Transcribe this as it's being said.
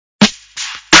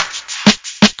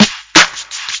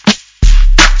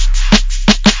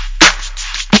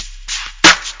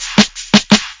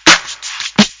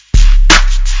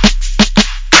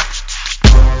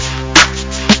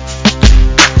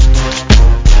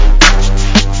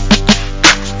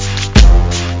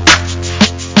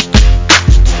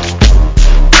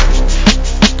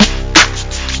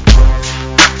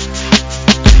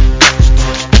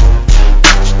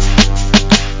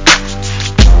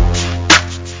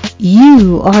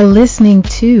You are listening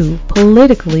to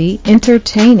Politically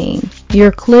Entertaining,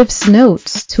 your Cliff's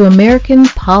Notes to American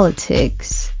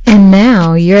politics. And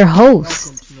now your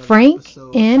hosts, Frank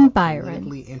and Byron.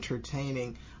 Politically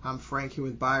Entertaining. I'm Frank here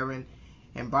with Byron.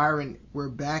 And Byron, we're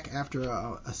back after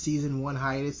a season 1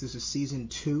 hiatus. This is season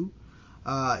 2.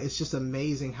 It's just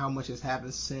amazing how much has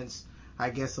happened since, I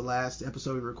guess, the last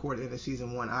episode we recorded in the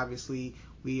season 1. Obviously,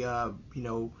 we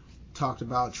talked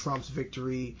about Trump's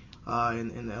victory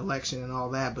in the election and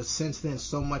all that, but since then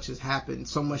so much has happened,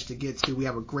 so much to get to. We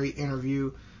have a great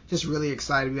interview. Just really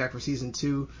excited to be back for season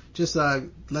 2. Just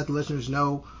let the listeners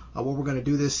know what we're going to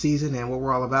do this season and what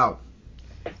we're all about.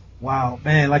 Wow,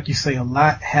 man, like you say, a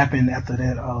lot happened after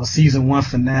that season 1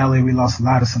 finale. We lost a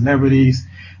lot of celebrities.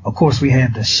 Of course, we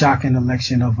had the shocking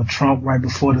election of Trump right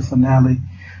before the finale.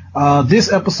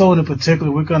 This episode in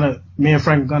particular, me and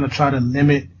Frank are going to try to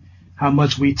limit how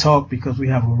much we talk because we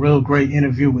have a real great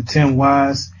interview with Tim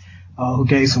Wise, who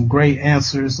gave some great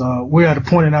answers. We're at a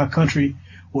point in our country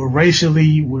where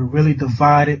racially we're really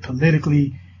divided,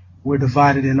 politically we're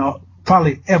divided in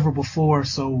probably ever before.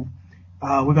 So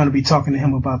we're going to be talking to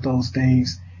him about those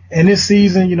things. And this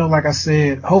season, like I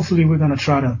said, hopefully we're going to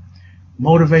try to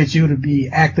motivate you to be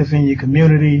active in your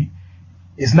community.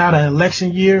 It's not an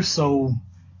election year, so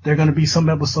there are going to be some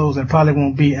episodes that probably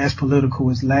won't be as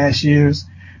political as last year's.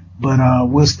 But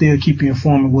we'll still keep you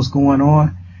informed of what's going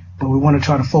on. But we want to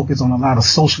try to focus on a lot of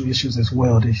social issues as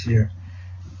well this year.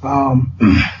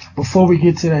 Before we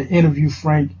get to that interview,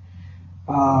 Frank,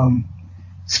 I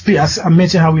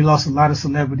mentioned how we lost a lot of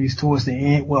celebrities towards the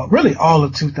end. Well, really all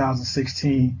of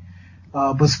 2016.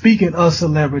 But speaking of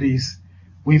celebrities,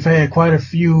 we've had quite a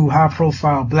few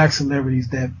high-profile black celebrities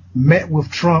that met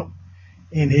with Trump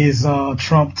in his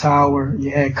Trump Tower. You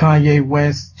had Kanye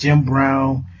West, Jim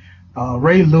Brown,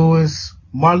 Ray Lewis,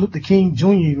 Martin Luther King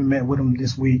Jr. even met with him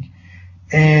this week.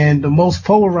 And the most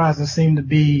polarizing seemed to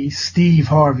be Steve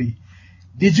Harvey.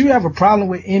 Did you have a problem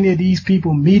with any of these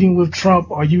people meeting with Trump?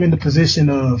 Are you in the position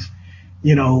of,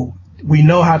 we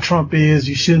know how Trump is,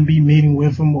 you shouldn't be meeting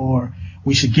with him, or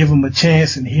we should give him a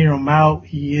chance and hear him out?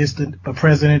 He is the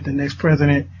president, the next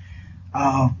president.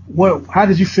 How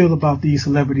did you feel about these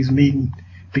celebrities meeting?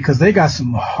 Because they got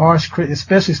some harsh critics,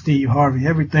 especially Steve Harvey,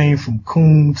 everything from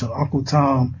Coon to Uncle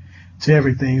Tom to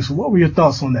everything. So what were your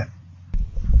thoughts on that?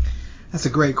 That's a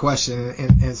great question,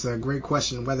 and it's a great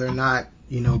question whether or not,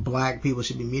 black people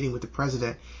should be meeting with the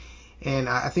president. And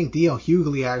I think D.L.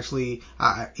 Hughley actually,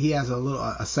 he has a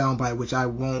soundbite which I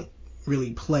won't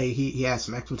really play. He has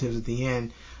some expletives at the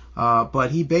end.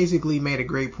 But he basically made a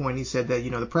great point. He said that,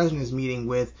 the president is meeting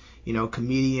with,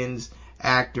 comedians,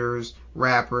 actors,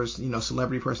 rappers,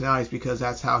 celebrity personalities, because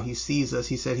that's how he sees us.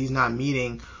 He said he's not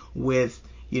meeting with,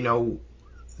 the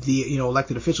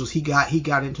elected officials. He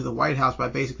got into the White House by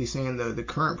basically saying the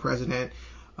current president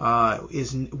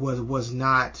was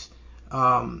not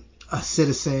a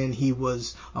citizen. He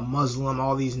was a Muslim.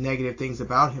 All these negative things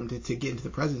about him to get into the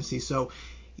presidency. So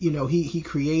he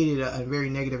created a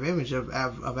very negative image of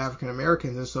African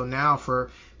Americans, and so now for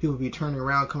people to be coming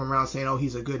around saying, oh,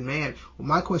 he's a good man. Well,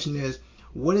 my question is,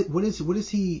 what is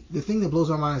he? The thing that blows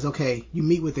my mind is, okay, you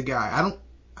meet with the guy.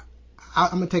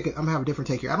 I'm gonna have a different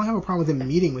take here. I don't have a problem with him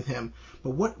meeting with him,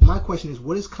 but my question is,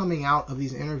 what is coming out of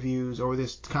these interviews or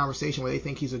this conversation where they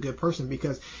think he's a good person?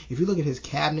 Because if you look at his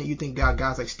cabinet, you think about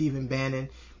guys like Stephen Bannon,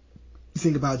 you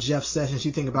think about Jeff Sessions,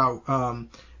 you think about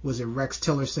was it Rex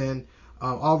Tillerson?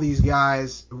 All these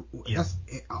guys,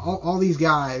 all these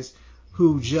guys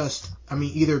who just,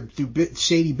 either through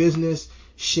shady business,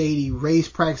 shady race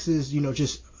practices,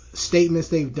 just statements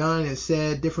they've done and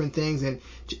said, different things, and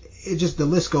it just, the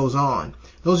list goes on.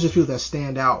 Those are just people that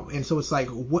stand out. And so it's like,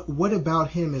 what about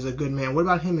him is a good man? What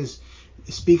about him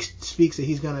speaks that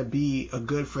he's going to be a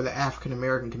good for the African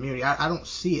American community? I don't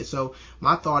see it. So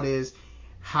my thought is,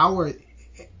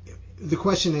 the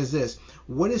question is this: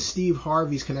 what is Steve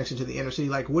Harvey's connection to the inner city?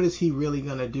 Like, what is he really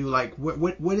going to do? Like,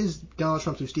 what is Donald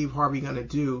Trump through Steve Harvey going to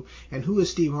do? And who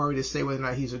is Steve Harvey to say whether or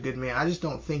not he's a good man? I just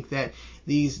don't think that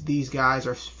these guys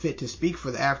are fit to speak for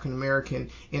the African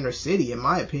American inner city, in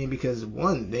my opinion, because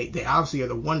one, they obviously are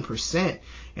the 1%,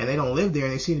 and they don't live there,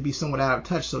 and they seem to be somewhat out of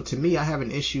touch. So to me, I have an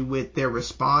issue with their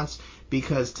response,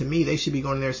 because to me, they should be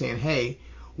going there saying, hey,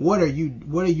 what are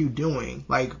you doing?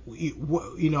 Like,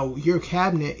 your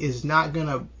cabinet is not going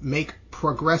to make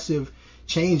progressive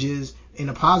changes in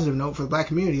a positive note for the black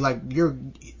community. Like,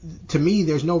 to me,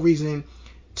 there's no reason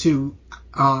to,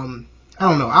 I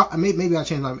don't know. Maybe I'll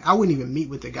change my mind. I wouldn't even meet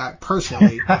with the guy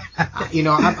personally.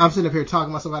 I'm sitting up here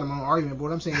talking myself out of my own argument, but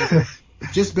what I'm saying is,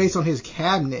 just based on his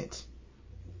cabinet,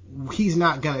 he's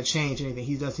not going to change anything.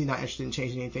 He's not interested in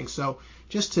changing anything. So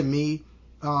just to me,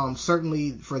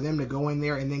 certainly for them to go in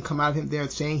there and then come out of him there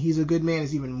saying he's a good man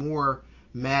is even more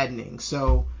maddening.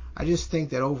 So I just think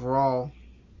that overall,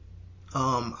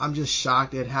 I'm just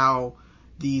shocked at how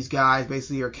these guys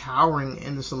basically are cowering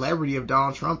in the celebrity of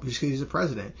Donald Trump because he's the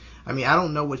president. I mean, I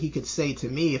don't know what he could say to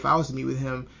me if I was to meet with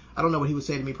him. I don't know what he would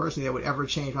say to me personally that would ever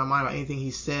change my mind about anything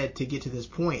he said to get to this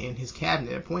point in his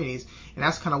cabinet appointees. And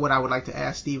that's kind of what I would like to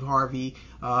ask Steve Harvey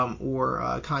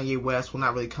or Kanye West. Well,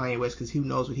 not really Kanye West because who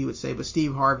knows what he would say, but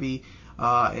Steve Harvey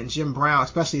and Jim Brown,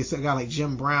 especially a guy like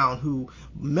Jim Brown, who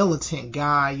militant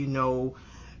guy, you know,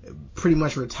 pretty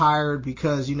much retired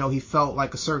because, you know, he felt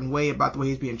like a certain way about the way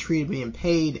he's being treated, being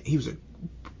paid.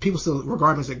 People still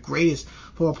regard him as the greatest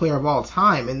football player of all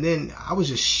time. And then I was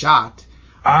just shocked.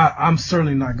 I'm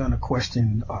certainly not going to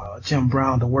question Jim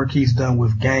Brown, the work he's done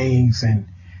with gangs and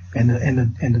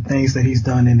the things that he's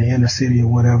done in the inner city or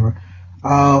whatever.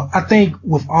 I think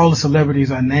with all the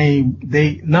celebrities I named,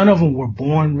 none of them were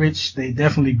born rich. They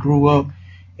definitely grew up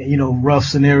in, you know, rough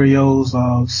scenarios,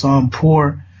 some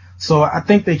poor. So I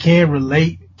think they can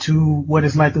relate to what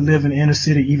it's like to live in the inner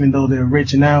city, even though they're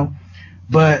rich now.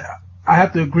 But I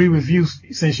have to agree with you,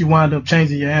 since you wound up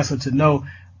changing your answer to no.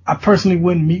 I personally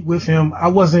wouldn't meet with him.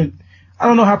 I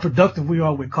don't know how productive we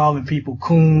are with calling people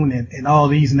coon and all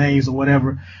these names or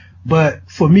whatever. But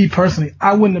for me personally,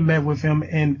 I wouldn't have met with him.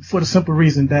 And for the simple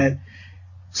reason that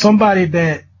somebody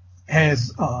that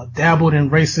has dabbled in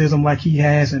racism like he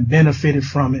has and benefited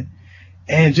from it,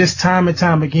 and just time and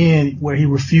time again where he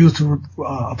refused to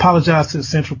apologize to the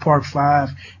Central Park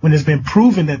Five when it's been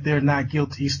proven that they're not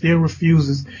guilty, he still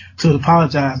refuses to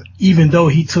apologize, even though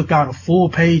he took out a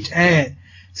full-page ad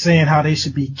saying how they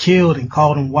should be killed and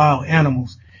called them wild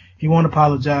animals. He won't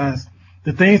apologize.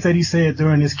 The things that he said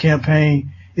during his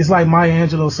campaign, it's like Maya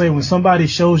Angelou said, when somebody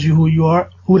shows you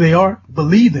who they are,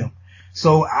 believe them.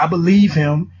 So I believe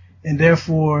him, and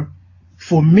therefore,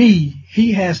 for me,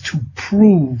 he has to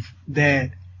prove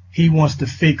that he wants to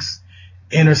fix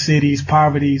inner cities,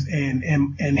 poverties,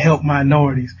 and help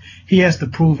minorities. He has to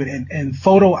prove it. And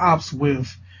photo ops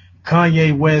with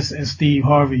Kanye West and Steve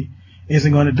Harvey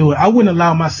isn't going to do it. I wouldn't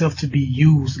allow myself to be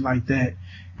used like that.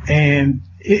 And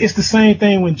it's the same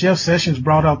thing when Jeff Sessions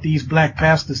brought out these black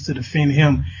pastors to defend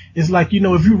him. It's like, you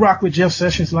know, if you rock with Jeff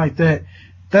Sessions like that,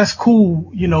 that's cool,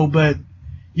 you know, but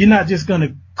you're not just going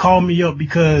to call me up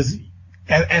because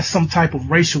as some type of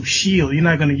racial shield. You're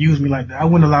not going to use me like that. I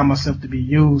wouldn't allow myself to be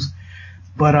used.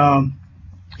 But,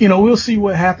 you know, we'll see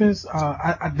what happens.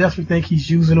 I definitely think he's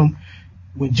using them.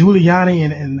 When Giuliani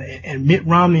and Mitt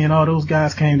Romney and all those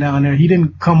guys came down there, he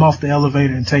didn't come off the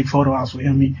elevator and take photo ops with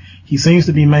him. He seems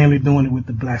to be mainly doing it with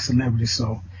the black celebrities.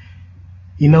 So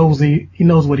he knows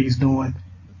what he's doing.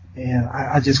 And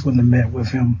I just wouldn't have met with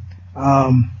him.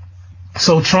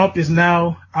 So Trump is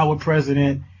now our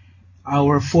president.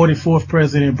 Our 44th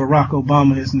president, Barack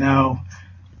Obama, is now,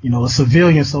 you know, a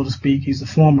civilian, so to speak. He's a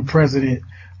former president.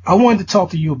 I wanted to talk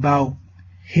to you about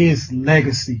his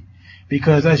legacy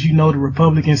because, as you know, the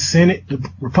Republican-led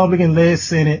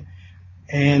Senate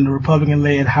and the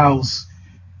Republican-led House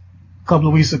a couple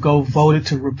of weeks ago voted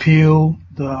to repeal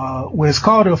it's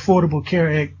called the Affordable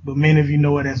Care Act, but many of you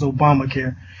know it as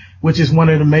Obamacare, which is one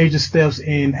of the major steps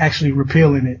in actually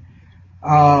repealing it.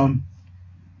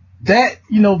 That,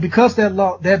 you know, because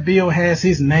that bill has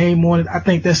his name on it, I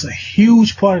think that's a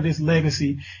huge part of this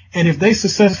legacy. And if they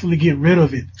successfully get rid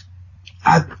of it,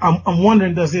 I'm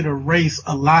wondering, does it erase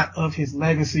a lot of his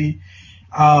legacy?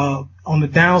 On the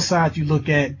downside, you look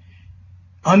at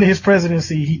under his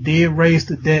presidency, he did raise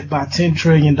the debt by $10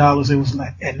 trillion. It was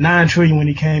like at $9 trillion when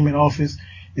he came in office.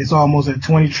 It's almost at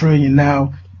 $20 trillion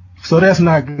now. So that's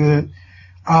not good.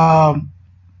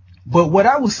 But what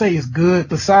I would say is good,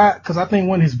 because I think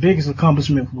one of his biggest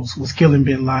accomplishments was killing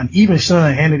bin Laden. Even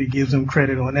Sean Hannity gives him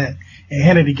credit on that, and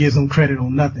Hannity gives him credit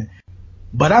on nothing.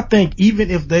 But I think even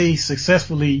if they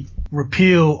successfully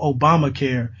repeal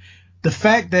Obamacare, the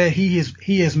fact that he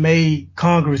has made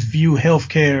Congress view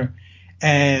healthcare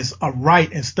as a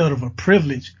right instead of a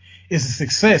privilege is a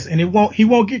success, and he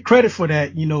won't get credit for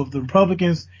that. You know, if the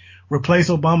Republicans replace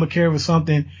Obamacare with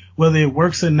something, whether it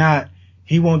works or not,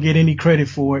 he won't get any credit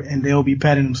for it, and they'll be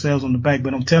patting themselves on the back.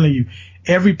 But I'm telling you,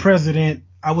 every president,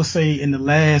 I would say in the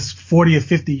last 40 or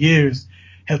 50 years,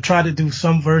 have tried to do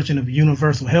some version of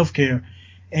universal health care.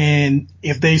 And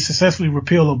if they successfully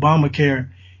repeal Obamacare,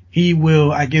 he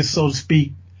will, I guess, so to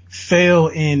speak, fail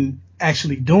in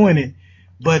actually doing it.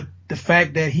 But the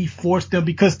fact that he forced them,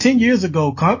 because 10 years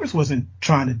ago, Congress wasn't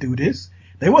trying to do this.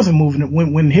 They wasn't moving it.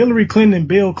 When Hillary Clinton and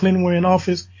Bill Clinton were in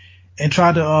office and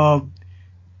tried to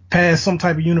pass some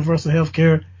type of universal health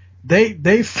care,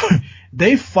 they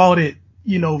fought it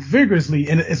vigorously.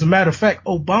 And as a matter of fact,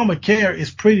 Obamacare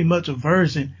is pretty much a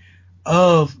version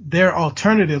of their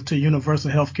alternative to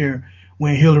universal health care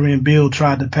when Hillary and Bill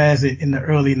tried to pass it in the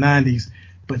early 90s.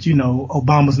 But,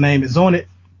 Obama's name is on it,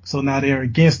 so now they're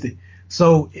against it.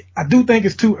 So I do think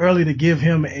it's too early to give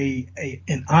him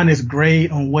an honest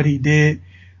grade on what he did.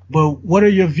 But what are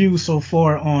your views so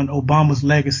far on Obama's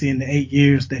legacy in the 8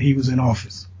 years that he was in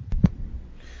office?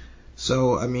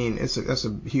 So, I mean, that's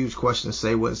a huge question to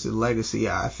say what's the legacy.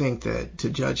 I think that to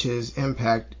judge his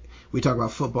impact, we talk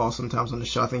about football sometimes on the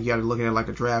show. I think you got to look at it like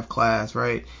a draft class,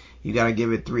 right? You got to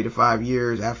give it 3 to 5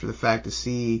 years after the fact to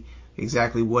see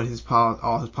exactly what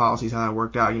all his policies, how that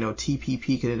worked out.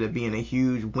 TPP could end up being a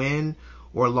huge win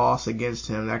or loss against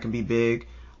him. That can be big.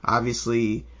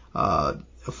 Obviously,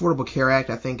 Affordable Care Act,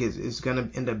 I think, is going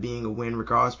to end up being a win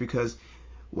regardless, because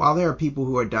while there are people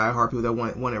who are diehard people that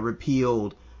want it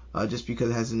repealed, just because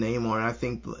it has a name on it. I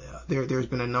think there's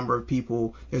been a number of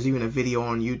people. There's even a video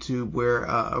on YouTube where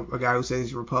a guy who says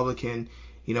he's Republican,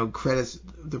 credits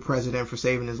the president for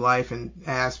saving his life and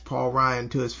asks Paul Ryan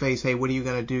to his face, hey, what are you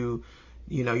going to do?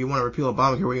 You want to repeal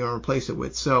Obamacare, what are you going to replace it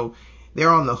with? So they're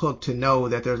on the hook to know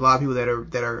that there's a lot of people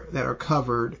that are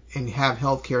covered and have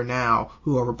health care now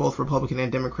who are both Republican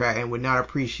and Democrat and would not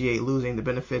appreciate losing the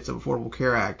benefits of Affordable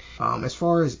Care Act. As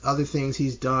far as other things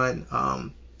he's done,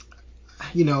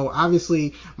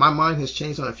 obviously my mind has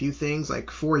changed on a few things.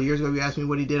 Like 4 years ago, you asked me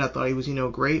what he did. I thought he was,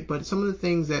 great. But some of the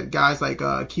things that guys like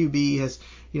QB has,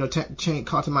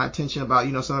 caught to my attention about,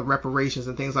 some of the reparations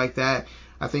and things like that.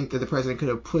 I think that the president could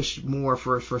have pushed more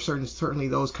for certainly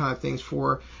those kind of things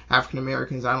for African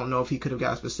Americans. I don't know if he could have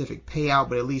got a specific payout,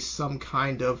 but at least some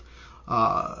kind of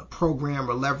program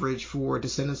or leverage for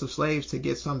descendants of slaves to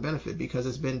get some benefit, because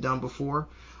it's been done before.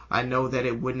 I know that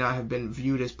it would not have been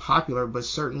viewed as popular, but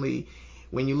certainly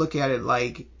when you look at it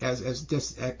like as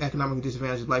economically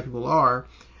disadvantaged as black people are,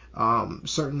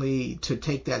 certainly to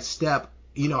take that step,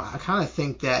 I kind of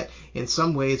think that in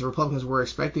some ways the Republicans were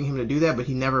expecting him to do that, but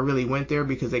he never really went there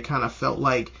because they kind of felt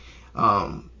like,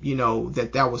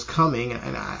 that was coming.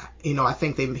 And I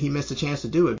think he missed a chance to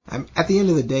do it. At the end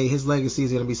of the day, his legacy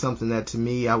is going to be something that, to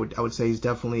me, I would say he's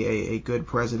definitely a good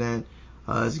president.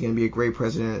 He's going to be a great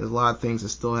president. There's a lot of things that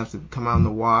still have to come out in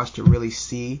the wash to really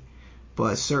see.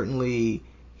 But certainly,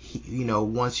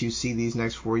 once you see these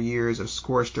next 4 years of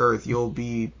scorched earth, you'll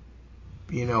be,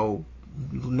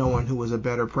 knowing who was a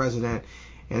better president.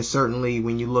 And certainly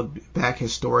when you look back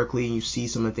historically and you see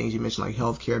some of the things you mentioned, like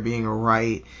healthcare being a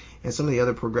right, and some of the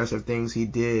other progressive things he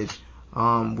did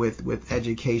with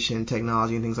education,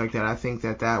 technology, and things like that, I think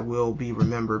that will be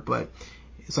remembered. But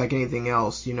it's like anything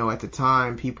else, at the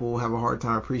time, people have a hard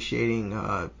time appreciating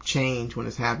change when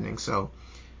it's happening. So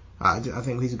I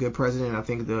think he's a good president. I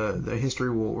think the history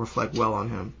will reflect well on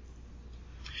him.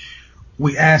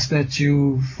 We ask that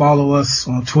you follow us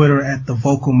on Twitter at The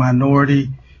Vocal Minority.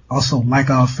 Also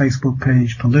like our Facebook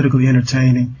page, Politically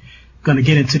Entertaining. Going to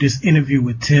get into this interview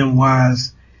with Tim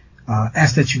Wise.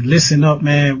 Ask that you listen up,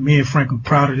 man. Me and Frank are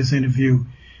proud of this interview.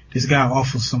 This guy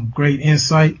offers some great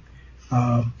insight.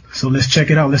 So let's check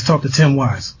it out. Let's talk to Tim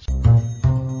Wise.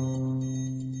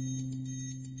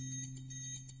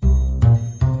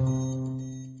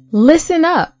 Listen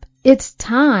up. It's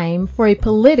time for a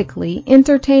politically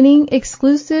entertaining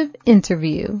exclusive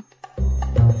interview.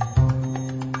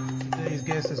 Today's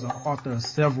guest is an author of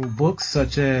several books,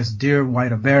 such as Dear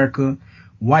White America,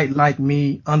 White Like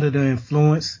Me, Under the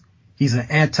Influence. He's an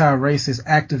anti-racist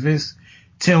activist.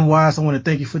 Tim Wise, I want to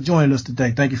thank you for joining us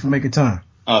today. Thank you for making time.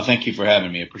 Thank you for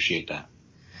having me. I appreciate that.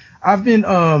 I've been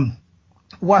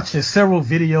watching several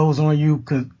videos on you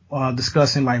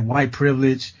discussing like white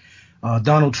privilege,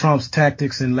 Donald Trump's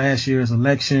tactics in last year's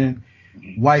election,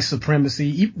 white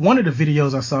supremacy. One of the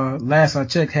videos I saw, last I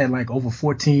checked, had like over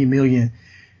 14 million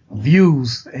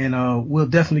views, and we'll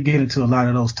definitely get into a lot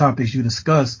of those topics you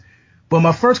discussed. But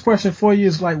my first question for you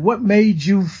is, like, what made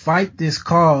you fight this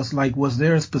cause? Like, was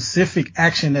there a specific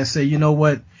action that said, you know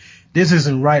what, this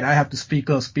isn't right, I have to speak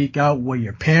up, speak out? Were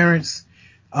your parents,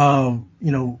 racist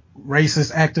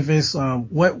activists?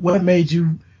 What made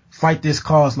you fight this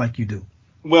cause like you do?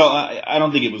 Well, I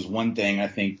don't think it was one thing. I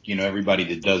think, everybody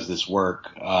that does this work,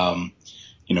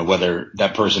 whether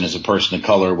that person is a person of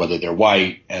color, whether they're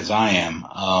white, as I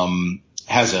am,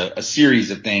 has a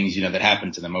series of things, that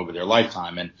happen to them over their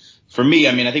lifetime. And for me,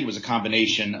 I think it was a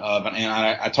combination of, and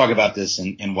I talk about this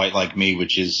in White Like Me,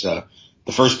 which is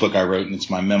the first book I wrote, and it's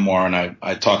my memoir, and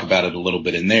I talk about it a little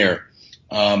bit in there.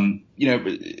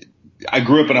 I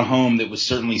grew up in a home that was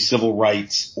certainly civil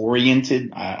rights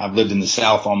oriented. I've lived in the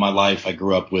South all my life. I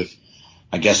grew up with,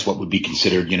 I guess, what would be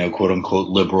considered, quote unquote,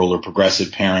 liberal or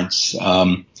progressive parents.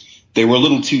 They were a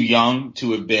little too young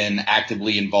to have been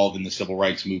actively involved in the civil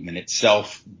rights movement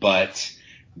itself, but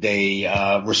they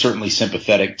were certainly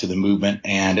sympathetic to the movement.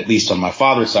 And at least on my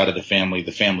father's side of the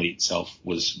family itself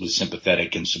was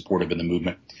sympathetic and supportive of the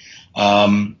movement.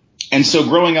 And so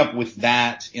growing up with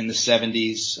that in the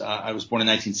 70s, I was born in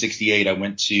 1968. I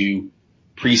went to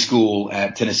preschool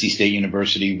at Tennessee State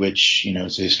University, which,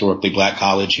 is a historically black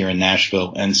college here in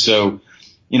Nashville. And so,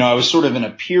 I was sort of in a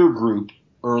peer group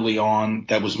early on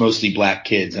that was mostly black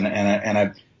kids. And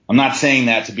I'm not saying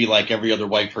that to be like every other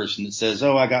white person that says,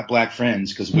 oh, I got black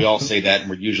friends, because we all say that and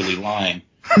we're usually lying.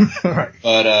 Right.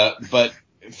 But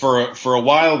for a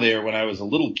while there, when I was a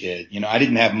little kid, I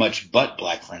didn't have much but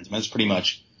black friends. That's pretty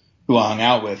much who I hung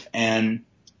out with. And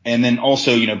then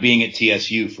also, being at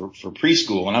TSU for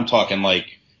preschool, and I'm talking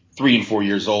like 3 and 4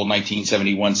 years old,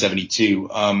 1971, 72.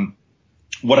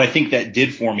 What I think that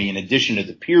did for me, in addition to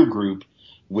the peer group,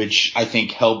 which I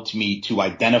think helped me to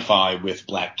identify with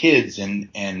black kids and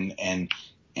to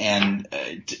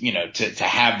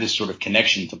have this sort of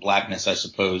connection to blackness, I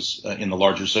suppose, in the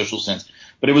larger social sense.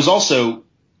 But it was also,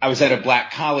 I was at a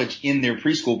black college in their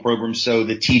preschool program. So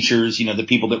the teachers, the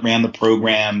people that ran the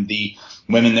program, the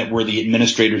women that were the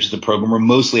administrators of the program were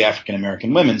mostly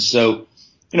African-American women. So,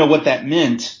 what that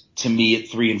meant to me at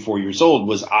 3 and 4 years old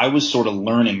was I was sort of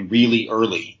learning really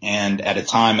early, and at a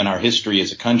time in our history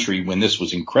as a country when this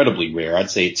was incredibly rare.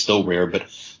 I'd say it's still rare, but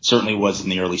certainly was in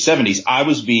the early 70s. I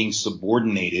was being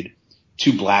subordinated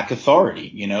to black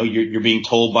authority. You're being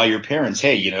told by your parents,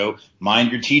 hey,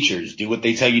 mind your teachers, do what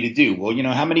they tell you to do. Well,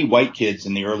 how many white kids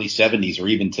in the early 70s or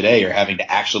even today are having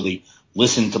to actually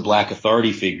listen to black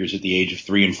authority figures at the age of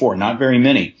 3 and 4? Not very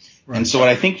many. Right. And so what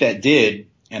I think that did,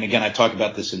 and again, I talk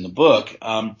about this in the book,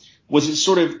 was it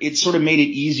sort of made it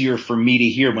easier for me to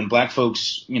hear when black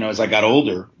folks, as I got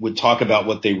older, would talk about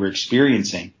what they were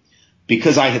experiencing,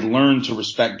 because I had learned to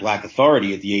respect black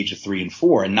authority at the age of 3 and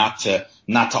 4 and not to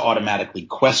automatically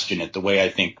question it the way I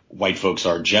think white folks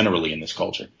are generally in this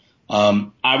culture.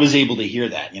 I was able to hear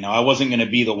that. I wasn't going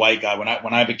to be the white guy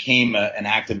when I became an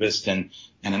activist and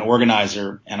an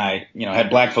organizer, and I, had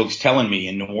black folks telling me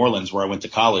in New Orleans, where I went to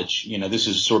college, this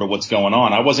is sort of what's going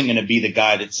on. I wasn't going to be the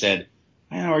guy that said,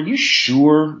 are you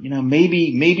sure?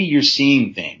 Maybe you're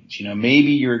seeing things,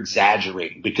 maybe you're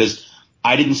exaggerating, because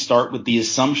I didn't start with the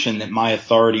assumption that my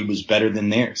authority was better than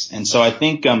theirs. And so I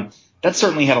think, that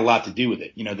certainly had a lot to do with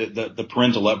it, the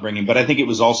parental upbringing. But I think it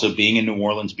was also being in New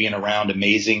Orleans, being around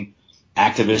amazing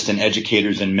activists and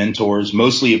educators and mentors,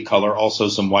 mostly of color, also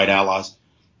some white allies,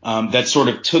 that sort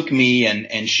of took me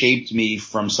and shaped me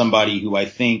from somebody who I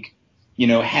think,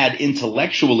 had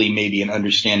intellectually maybe an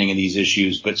understanding of these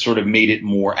issues, but sort of made it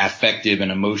more affective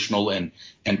and emotional and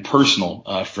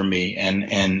personal for me.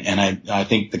 And I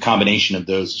think the combination of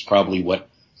those is probably what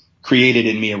created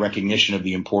in me a recognition of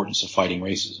the importance of fighting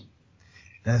racism.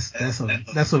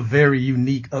 That's a very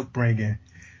unique upbringing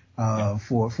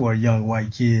for a young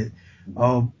white kid.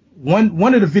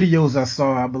 One of the videos I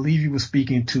saw, I believe you were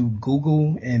speaking to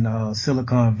Google in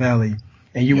Silicon Valley,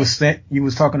 and you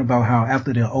was talking about how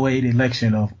after the 2008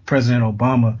 election of President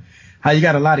Obama, how you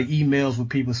got a lot of emails with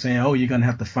people saying, oh, you're gonna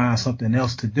have to find something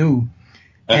else to do.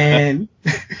 And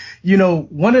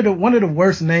one of the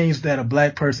worst names that a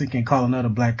black person can call another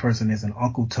black person is an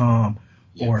Uncle Tom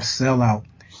or a sellout.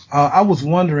 I was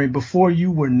wondering, before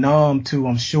you were numb to,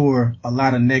 I'm sure, a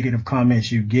lot of negative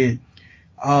comments you get,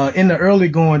 in the early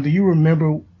going, do you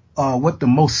remember what the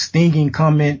most stinging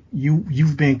comment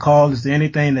you've been called? Is there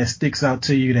anything that sticks out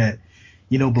to you that,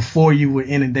 before you were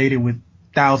inundated with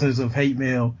thousands of hate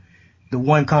mail, the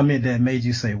one comment that made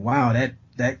you say, wow,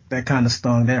 that kind of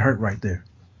stung, that hurt right there?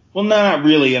 Well, no, not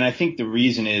really. And I think the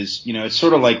reason is, it's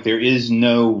sort of like there is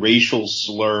no racial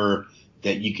slur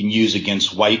that you can use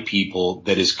against white people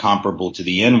that is comparable to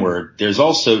the N-word. There's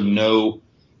also no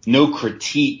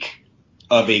critique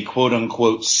of a quote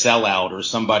unquote sellout or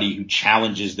somebody who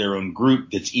challenges their own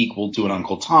group that's equal to an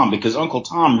Uncle Tom, because Uncle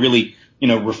Tom really,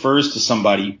 refers to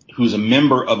somebody who's a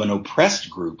member of an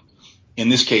oppressed group, in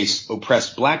this case,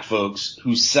 oppressed black folks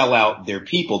who sell out their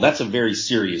people. That's a very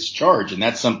serious charge. And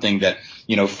that's something that,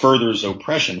 furthers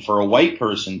oppression. For a white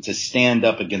person to stand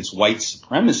up against white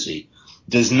supremacy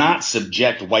does not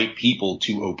subject white people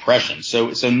to oppression.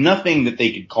 So nothing that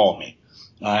they could call me.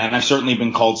 And I've certainly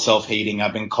been called self-hating.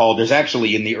 I've been called, there's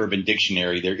actually in the Urban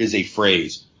Dictionary, there is a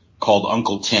phrase called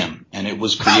Uncle Tim, and it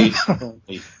was created,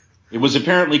 it was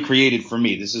apparently created for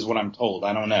me. This is what I'm told.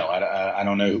 I don't know. I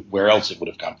don't know where else it would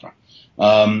have come from.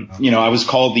 I was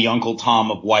called the Uncle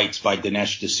Tom of whites by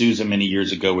Dinesh D'Souza many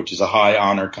years ago, which is a high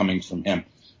honor coming from him.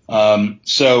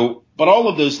 But all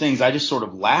of those things I just sort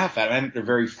of laugh at. I think they're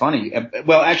very funny.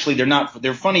 Well, actually, they're not.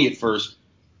 They're funny at first,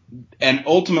 and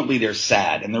ultimately they're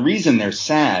sad. And the reason they're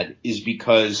sad is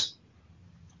because,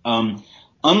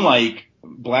 unlike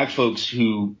black folks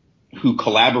who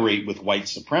collaborate with white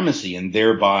supremacy and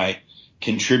thereby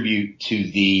contribute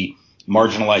to the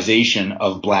marginalization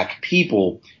of black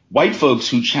people, white folks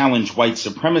who challenge white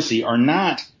supremacy are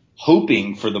not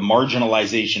hoping for the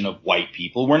marginalization of white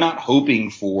people. We're not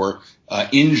hoping for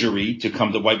injury to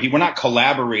come to white people. We're not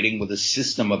collaborating with a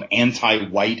system of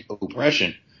anti-white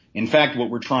oppression. In fact, what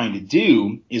we're trying to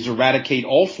do is eradicate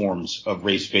all forms of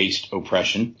race-based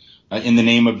oppression in the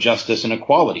name of justice and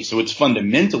equality. So it's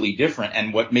fundamentally different.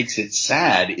 And what makes it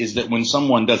sad is that when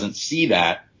someone doesn't see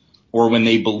that, or when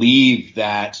they believe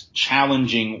that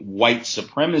challenging white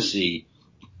supremacy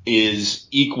is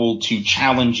equal to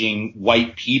challenging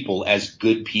white people as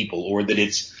good people, or that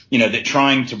it's, that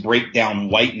trying to break down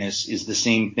whiteness is the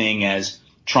same thing as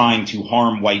trying to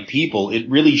harm white people, it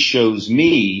really shows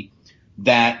me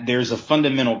that there's a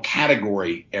fundamental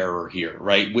category error here,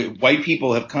 right? White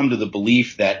people have come to the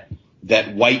belief that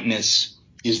whiteness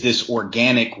is this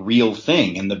organic, real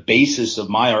thing. And the basis of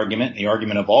my argument, and the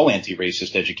argument of all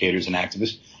anti-racist educators and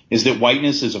activists, is that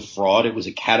whiteness is a fraud. It was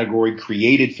a category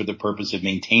created for the purpose of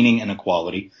maintaining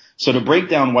inequality. So to break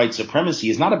down white supremacy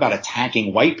is not about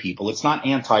attacking white people. It's not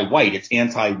anti-white. It's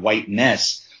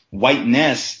anti-whiteness.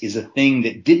 Whiteness is a thing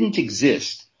that didn't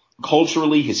exist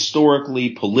culturally,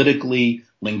 historically, politically,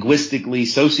 linguistically,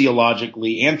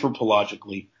 sociologically,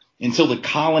 anthropologically, until the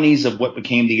colonies of what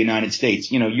became the United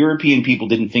States. European people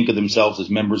didn't think of themselves as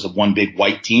members of one big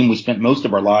white team. We spent most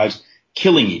of our lives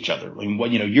killing each other.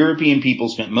 European people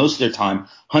spent most of their time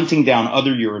hunting down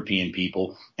other European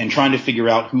people and trying to figure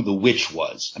out who the witch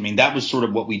was. That was sort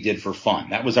of what we did for fun.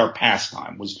 That was our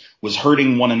pastime, was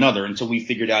hurting one another until we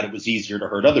figured out it was easier to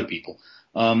hurt other people.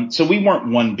 So we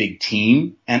weren't one big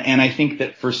team. And I think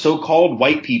that for so-called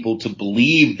white people to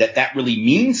believe that really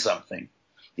means something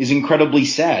is incredibly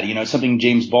sad. It's something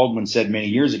James Baldwin said many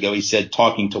years ago. He said,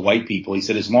 talking to white people, he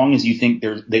said, as long as you think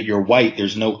that you're white,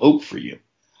 there's no hope for you.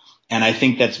 And I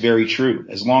think that's very true.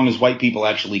 As long as white people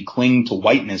actually cling to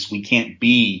whiteness, we can't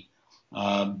be, we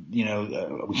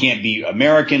can't be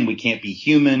American. We can't be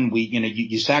human.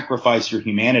 You sacrifice your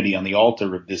humanity on the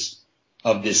altar of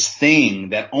this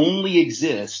thing that only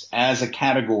exists as a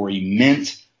category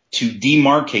meant to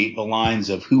demarcate the lines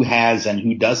of who has and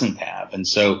who doesn't have. And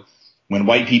so when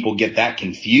white people get that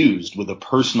confused with a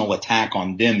personal attack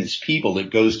on them as people, it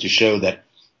goes to show that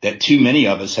too many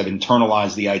of us have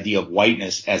internalized the idea of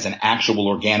whiteness as an actual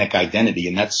organic identity,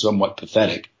 and that's somewhat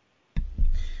pathetic.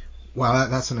 Wow,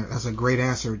 that's a great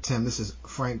answer, Tim. This is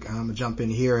Frank. I'm gonna jump in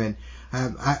here, and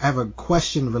I have a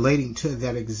question relating to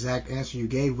that exact answer you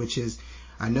gave, which is,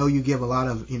 I know you give a lot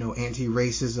of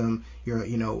anti-racism,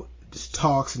 your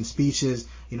talks and speeches.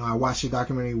 I watched your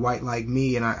documentary White Like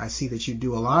Me, and I see that you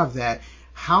do a lot of that.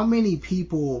 How many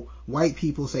people, white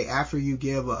people, say after you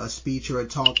give a speech or a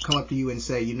talk, come up to you and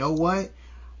say, you know what,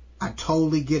 I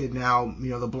totally get it now.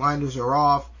 The blinders are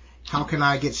off. How can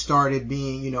I get started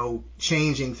being,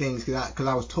 changing things? Because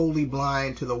I was totally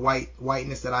blind to the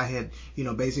whiteness that I had,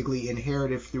 basically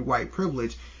inherited through white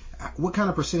privilege. What kind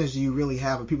of percentage do you really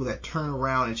have of people that turn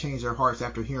around and change their hearts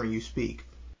after hearing you speak?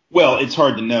 Well, it's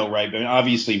hard to know, right? But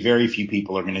obviously very few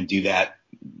people are going to do that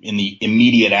in the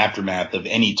immediate aftermath of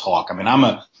any talk.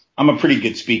 I'm a pretty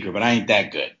good speaker, but I ain't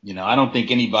that good. I don't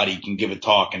think anybody can give a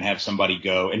talk and have somebody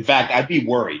go. In fact, I'd be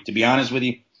worried, to be honest with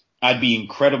you. I'd be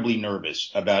incredibly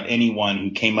nervous about anyone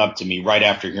who came up to me right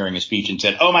after hearing a speech and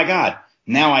said, oh my God,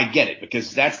 now I get it.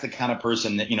 Because that's the kind of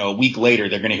person that, a week later,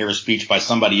 they're going to hear a speech by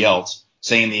somebody else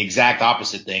saying the exact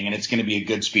opposite thing, and it's going to be a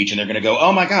good speech, and they're going to go,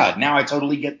 oh my God, now I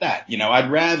totally get that.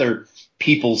 I'd rather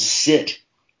people sit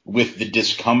with the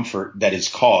discomfort that is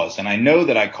caused. And I know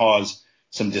that I cause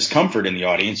some discomfort in the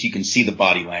audience. You can see the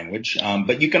body language,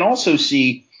 but you can also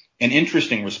see an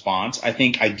interesting response. I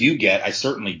think I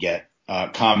certainly get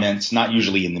comments, not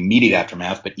usually in the immediate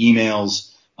aftermath, but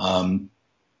emails,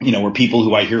 where people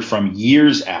who I hear from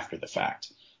years after the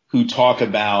fact, who talk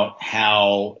about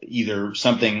how either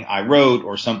something I wrote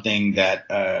or something that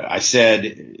I said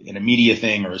in a media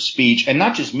thing or a speech, and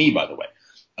not just me, by the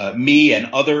way, me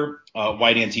and other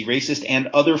white anti-racist and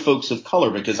other folks of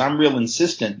color, because I'm real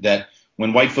insistent that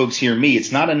when white folks hear me,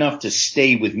 it's not enough to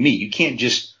stay with me. You can't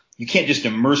just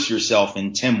immerse yourself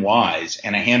in Tim Wise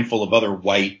and a handful of other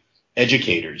white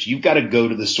educators. You've got to go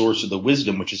to the source of the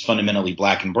wisdom, which is fundamentally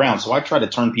black and brown. So I try to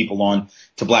turn people on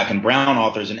to black and brown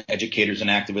authors and educators and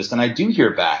activists. And I do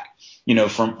hear back,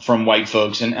 from white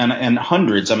folks and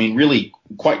hundreds, really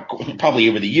quite probably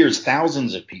over the years,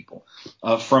 thousands of people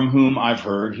from whom I've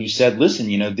heard who said, listen,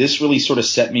 this really sort of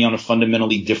set me on a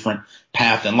fundamentally different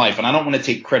path in life. And I don't want to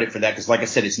take credit for that because, like I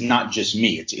said, it's not just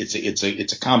me.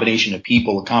 It's a combination of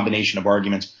people, a combination of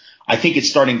arguments. I think it's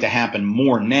starting to happen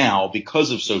more now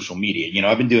because of social media.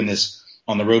 I've been doing this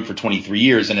on the road for 23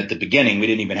 years. And at the beginning, we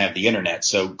didn't even have the internet.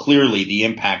 So clearly the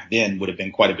impact then would have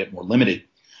been quite a bit more limited.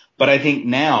 But I think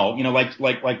now,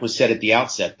 like was said at the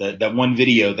outset, that one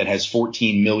video that has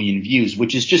 14 million views,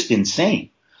 which is just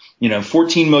insane.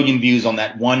 14 million views on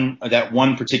that one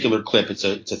particular clip. It's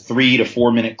a 3 to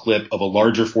 4 minute clip of a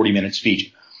larger 40-minute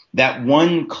speech. That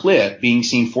one clip being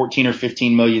seen 14 or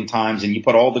 15 million times, and you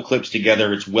put all the clips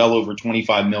together, it's well over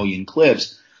 25 million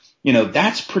clips.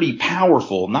 That's pretty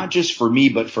powerful, not just for me,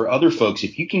 but for other folks.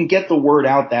 If you can get the word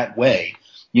out that way,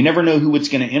 you never know who it's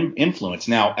going to influence.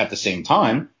 Now, at the same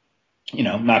time,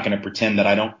 I'm not going to pretend that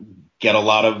I don't get a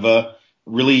lot of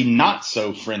really not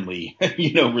so friendly,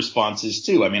 responses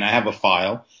too. I mean, I have a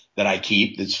file that I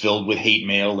keep that's filled with hate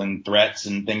mail and threats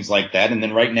and things like that. And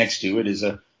then right next to it is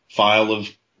a file of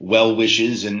well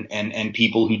wishes and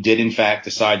people who did in fact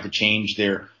decide to change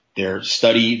their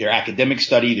study, their academic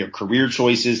study, their career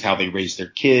choices, how they raise their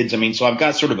kids. I mean, so I've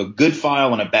got sort of a good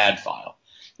file and a bad file.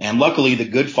 And luckily the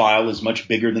good file is much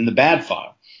bigger than the bad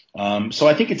file. So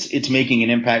I think it's making an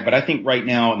impact, but I think right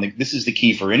now, and this is the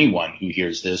key for anyone who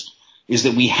hears this, is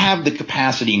that we have the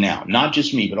capacity now, not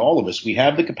just me, but all of us, we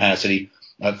have the capacity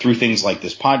through things like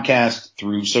this podcast,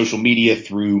 through social media,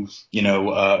 through,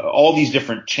 all these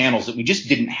different channels that we just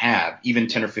didn't have even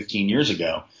 10 or 15 years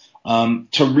ago,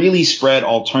 to really spread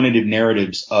alternative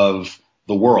narratives of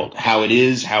the world, how it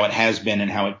is, how it has been,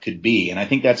 and how it could be. And I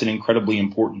think that's an incredibly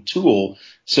important tool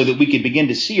so that we could begin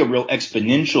to see a real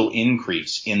exponential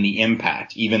increase in the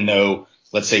impact, even though,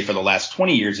 let's say, for the last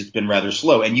 20 years, it's been rather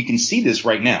slow. And you can see this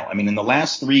right now. I mean, in the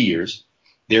last 3 years,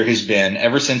 there has been,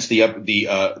 ever since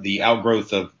the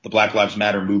outgrowth of the Black Lives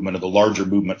Matter movement, or the larger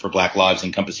movement for Black lives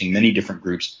encompassing many different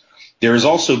groups, there has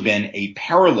also been a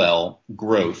parallel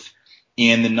growth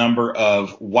in the number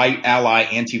of white ally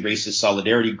anti-racist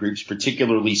solidarity groups,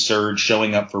 particularly SURJ,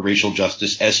 showing up for racial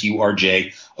justice,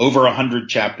 SURJ, over 100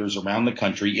 chapters around the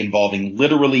country involving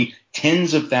literally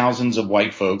tens of thousands of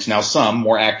white folks, now some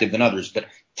more active than others, but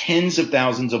tens of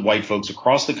thousands of white folks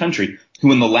across the country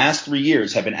who in the last 3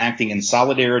 years have been acting in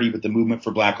solidarity with the movement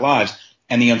for Black lives.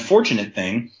 And the unfortunate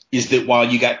thing is that while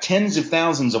you got tens of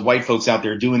thousands of white folks out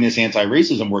there doing this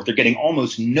anti-racism work, they're getting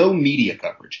almost no media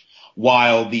coverage.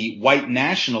 While the white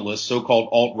nationalist, so-called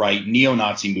alt-right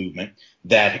neo-Nazi movement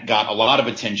that got a lot of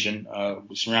attention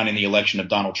surrounding the election of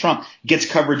Donald Trump gets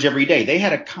coverage every day. They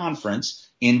had a conference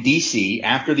in D.C.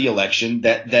 after the election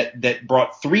that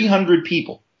brought 300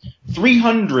 people,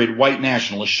 300 white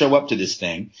nationalists show up to this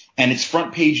thing, and it's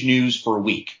front page news for a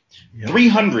week. Yep.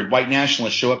 300 white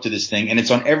nationalists show up to this thing, and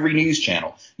it's on every news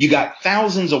channel. You got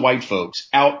thousands of white folks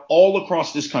out all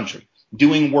across this country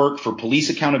doing work for police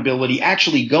accountability,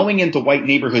 actually going into white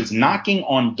neighborhoods, knocking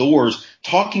on doors,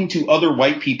 talking to other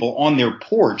white people on their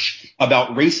porch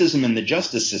about racism in the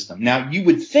justice system. Now, you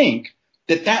would think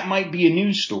that that might be a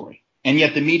news story, and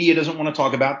yet the media doesn't want to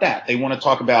talk about that. They want to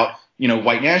talk about,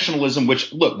 white nationalism,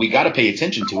 which, look, we got to pay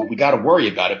attention to it. We got to worry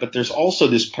about it. But there's also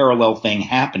this parallel thing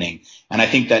happening, and I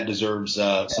think that deserves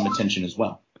some attention as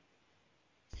well.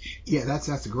 Yeah,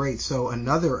 that's great. So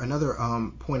another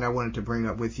point I wanted to bring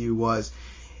up with you was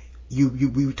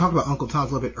we talked about Uncle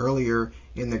Tom's a little bit earlier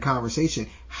in the conversation.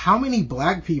 How many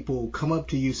black people come up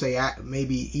to you, say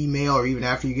maybe email or even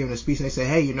after you give them a speech, and they say,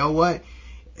 hey, you know what?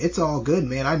 It's all good,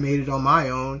 man. I made it on my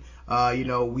own.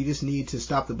 We just need to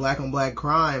stop the black on black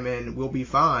crime and we'll be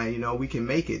fine. We can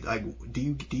make it. Like,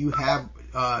 do you have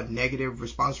negative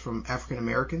response from African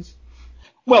Americans?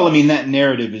 Well, I mean, that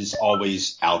narrative is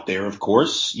always out there, of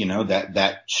course.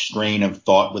 That strain of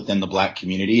thought within the black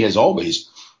community has always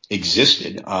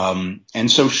existed.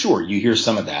 And so, sure, you hear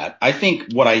some of that. I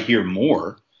think what I hear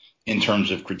more in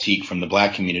terms of critique from the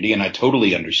black community, and I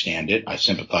totally understand it, I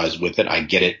sympathize with it, I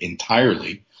get it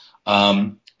entirely,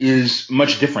 is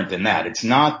much different than that. It's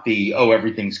not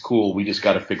everything's cool, we just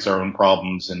got to fix our own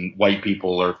problems and white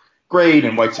people are great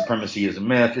and white supremacy is a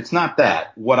myth. It's not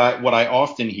that. What I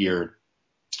often hear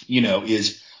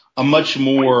is a much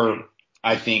more,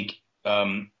 I think,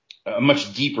 a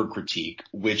much deeper critique,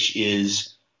 which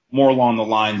is more along the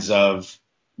lines of,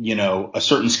 a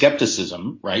certain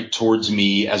skepticism, right, towards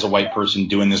me as a white person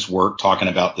doing this work, talking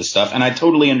about this stuff. And I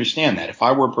totally understand that. If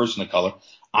I were a person of color,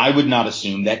 I would not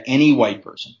assume that any white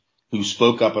person who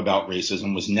spoke up about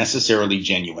racism was necessarily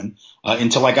genuine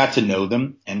until I got to know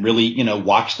them and really,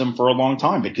 watched them for a long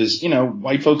time, because,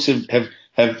 white folks have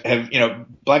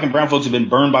black and brown folks have been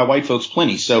burned by white folks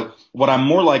plenty. So What I'm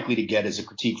more likely to get as a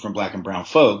critique from black and brown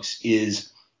folks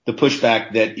is the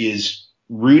pushback that is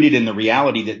rooted in the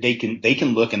reality that they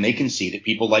can look and they can see that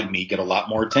people like me get a lot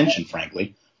more attention,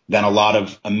 frankly, than a lot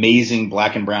of amazing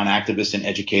black and brown activists and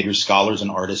educators, scholars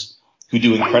and artists who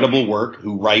do incredible work,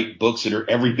 who write books that are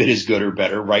every bit as good or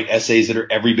better, write essays that are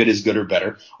every bit as good or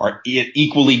better, are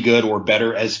equally good or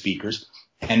better as speakers,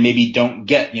 and maybe don't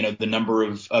get, the number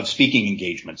of speaking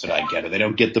engagements that I get, or they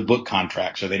don't get the book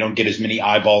contracts, or they don't get as many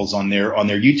eyeballs on their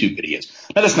YouTube videos.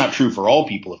 Now, that's not true for all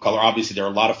people of color. Obviously, there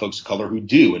are a lot of folks of color who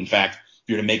do. In fact, if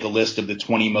you were to make a list of the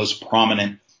 20 most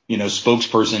prominent,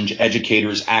 spokespersons,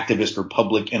 educators, activists, or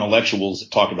public intellectuals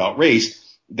that talk about race,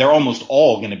 they're almost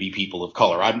all going to be people of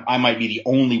color. I might be the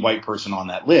only white person on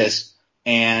that list,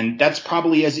 and that's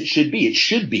probably as it should be. It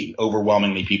should be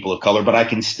overwhelmingly people of color, but I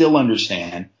can still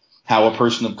understand how a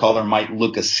person of color might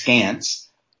look askance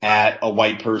at a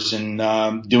white person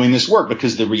doing this work,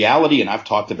 because the reality, and I've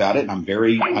talked about it, and I'm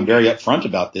very upfront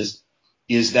about this,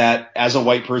 is that as a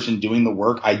white person doing the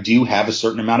work, I do have a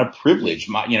certain amount of privilege.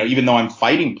 Even though I'm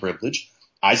fighting privilege,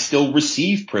 I still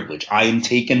receive privilege. I am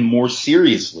taken more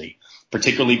seriously,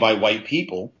 particularly by white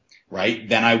people, right,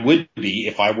 than I would be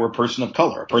if I were a person of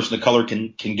color. A person of color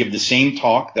can give the same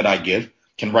talk that I give,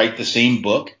 can write the same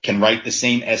book, can write the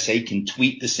same essay, can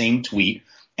tweet the same tweet,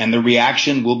 and the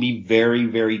reaction will be very,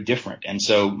 very different. And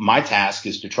so my task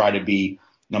is to try to be,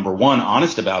 number one,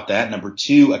 honest about that. Number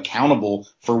two, accountable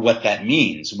for what that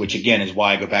means, which again is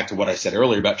why I go back to what I said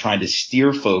earlier about trying to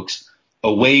steer folks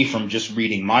away from just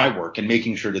reading my work and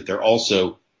making sure that they're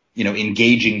also,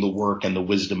 engaging the work and the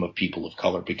wisdom of people of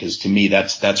color, because to me,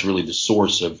 that's really the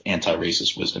source of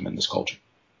anti-racist wisdom in this culture.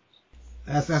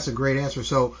 That's a great answer.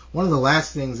 So one of the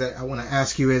last things that I want to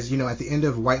ask you is, at the end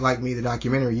of White Like Me, the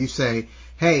documentary, you say,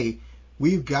 hey,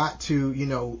 we've got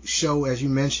to, show, as you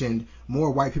mentioned,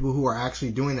 more white people who are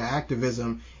actually doing the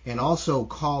activism, and also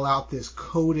call out this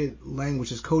coded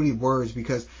language, this coded words,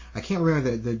 because I can't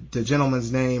remember the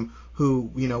gentleman's name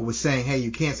who, was saying, hey,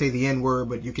 you can't say the N-word,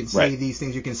 but you can say these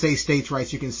things. You can say states'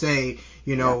 rights. You can say,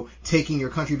 taking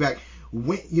your country back.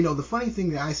 When, the funny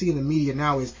thing that I see in the media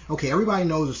now is, okay, everybody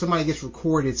knows if somebody gets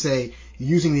recorded, say,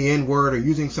 using the N-word or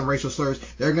using some racial slurs,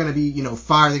 they're going to be,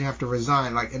 fired. They're going to have to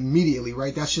resign, like, immediately,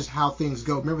 right? That's just how things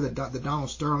go. Remember the Donald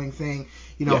Sterling thing?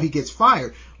 He gets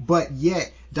fired. But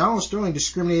yet, Donald Sterling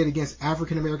discriminated against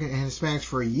African American and Hispanics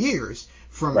for years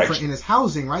in his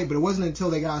housing, right? But it wasn't until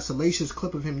they got a salacious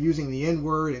clip of him using the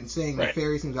N-word and saying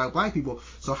nefarious things about black people.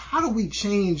 So how do we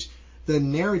change the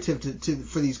narrative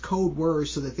for these code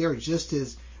words so that they're just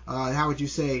as how would you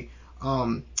say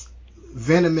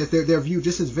venomous? They're viewed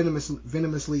just as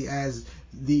venomously as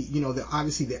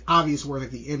the obvious words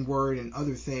like the N-word and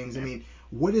other things. I mean,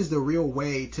 what is the real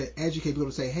way to educate people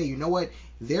to say, hey, you know what?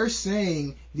 They're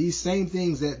saying these same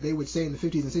things that they would say in the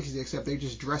 50s and 60s, except they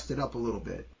just dressed it up a little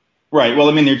bit. Right. Well,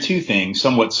 I mean, there are two things,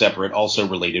 somewhat separate, also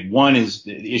related. One is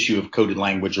the issue of coded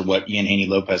language, or what Ian Haney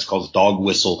Lopez calls dog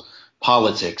whistle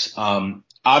politics.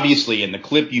 Obviously, in the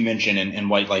clip you mentioned in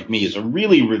White Like Me is a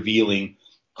really revealing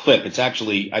clip. It's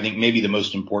actually, I think, maybe the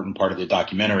most important part of the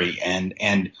documentary. And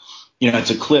it's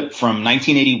a clip from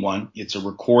 1981. It's a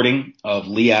recording of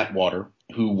Lee Atwater,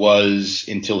 who was,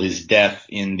 until his death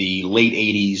in the late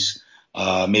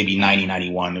 80s, maybe 90,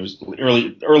 91. It was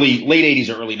late 80s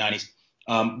or early 90s.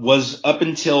 Was up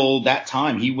until that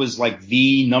time, he was like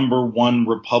the number one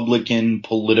Republican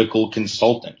political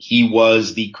consultant. He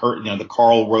was the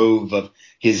Karl Rove of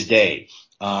his day.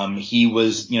 He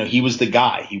was the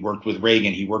guy. He worked with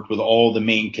Reagan. He worked with all the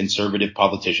main conservative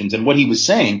politicians. And what he was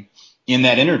saying in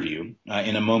that interview,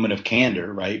 in a moment of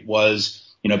candor, right,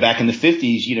 was, back in the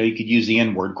 50s, you could use the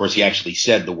N-word. Of course, he actually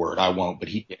said the word. I won't, but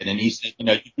he did. And he said,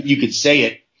 you could say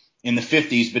it in the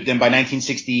 50s, but then by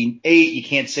 1968, you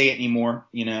can't say it anymore.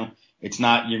 It's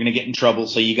not, you're going to get in trouble.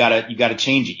 So you gotta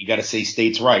change it. You gotta say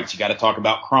states' rights. You gotta talk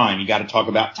about crime. You gotta talk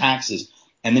about taxes.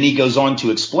 And then he goes on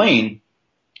to explain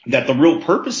that the real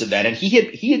purpose of that, and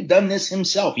he had done this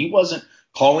himself. He wasn't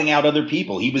calling out other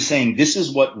people. He was saying, this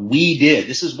is what we did.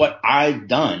 This is what I've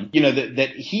done.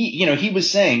 That he was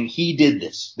saying he did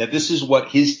this, that this is what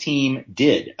his team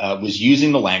did, was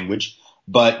using the language,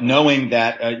 but knowing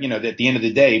that, that at the end of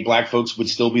the day, black folks would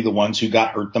still be the ones who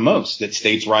got hurt the most, that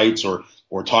states' rights or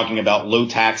talking about low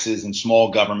taxes and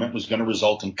small government was going to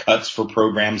result in cuts for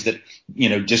programs that,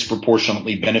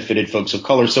 disproportionately benefited folks of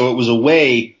color. So it was a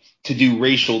way to do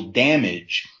racial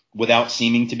damage without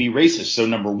seeming to be racist. So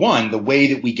number one, the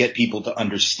way that we get people to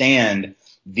understand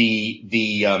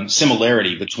the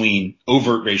similarity between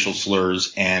overt racial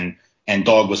slurs and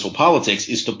dog whistle politics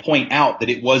is to point out that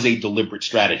it was a deliberate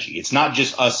strategy. It's not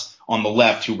just us on the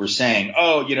left who were saying,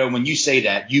 oh, when you say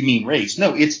that, you mean race.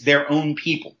 No, it's their own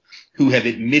people who have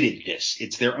admitted this.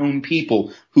 It's their own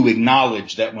people who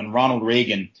acknowledge that when Ronald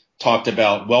Reagan talked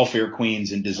about welfare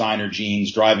queens and designer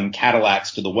jeans driving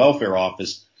Cadillacs to the welfare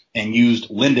office and used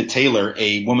Linda Taylor,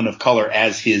 a woman of color,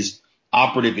 as his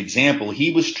operative example,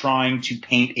 he was trying to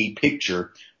paint a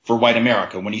picture for white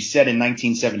America. When he said in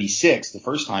 1976, the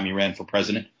first time he ran for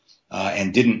president,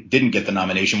 and didn't get the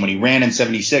nomination, when he ran in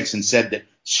 76 and said that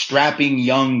strapping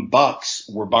young bucks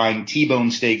were buying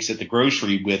T-bone steaks at the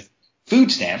grocery with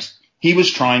food stamps, he was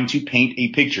trying to paint a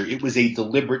picture. It was a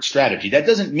deliberate strategy. That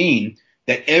doesn't mean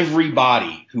that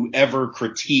everybody who ever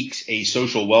critiques a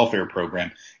social welfare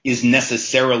program is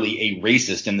necessarily a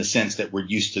racist in the sense that we're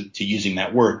used to using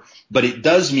that word. But it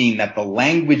does mean that the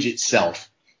language itself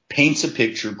paints a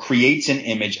picture, creates an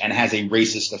image, and has a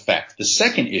racist effect. The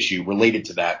second issue related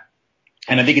to that,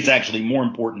 and I think it's actually more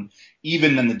important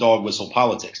even than the dog whistle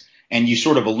politics, and you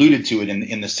sort of alluded to it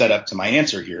in the setup to my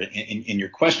answer here in your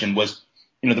question, was,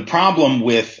 the problem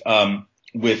with a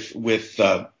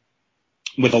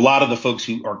lot of the folks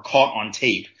who are caught on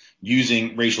tape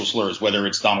using racial slurs, whether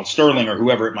it's Donald Sterling or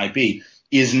whoever it might be,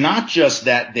 is not just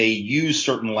that they use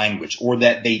certain language or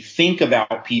that they think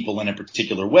about people in a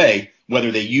particular way,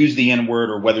 whether they use the N-word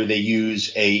or whether they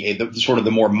use the sort of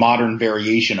the more modern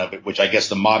variation of it, which I guess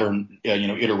the modern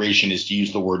iteration is to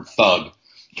use the word thug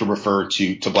to refer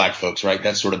to black folks, right?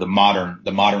 That's sort of the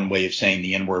modern way of saying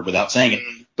the N-word without saying it.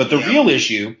 But the real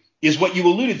issue is what you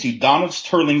alluded to, Donald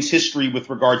Sterling's history with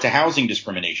regard to housing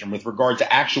discrimination, with regard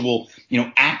to actual,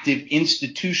 active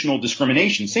institutional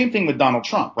discrimination. Same thing with Donald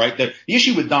Trump, right? The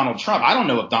issue with Donald Trump, I don't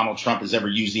know if Donald Trump has ever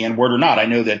used the N-word or not. I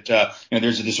know that,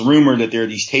 there's this rumor that there are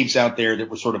these tapes out there that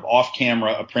were sort of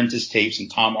off-camera apprentice tapes,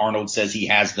 and Tom Arnold says he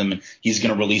has them and he's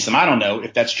going to release them. I don't know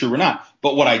if that's true or not.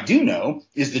 But what I do know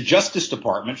is the Justice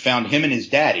Department found him and his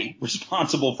daddy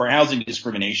responsible for housing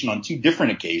discrimination on two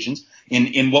different occasions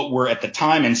in what were at the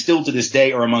time and still to this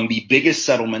day are among the biggest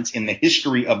settlements in the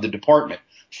history of the department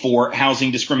for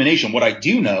housing discrimination. What I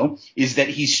do know is that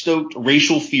he stoked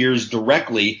racial fears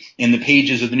directly in the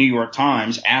pages of the New York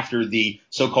Times after the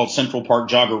so-called Central Park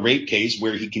jogger rape case,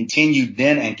 where he continued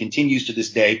then and continues to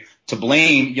this day to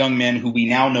blame young men who we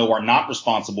now know are not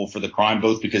responsible for the crime,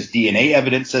 both because DNA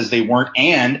evidence says they weren't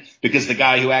and because the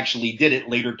guy who actually did it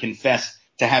later confessed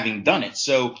to having done it.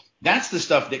 So that's the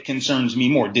stuff that concerns me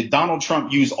more. Did Donald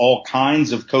Trump use all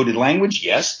kinds of coded language?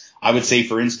 Yes. I would say,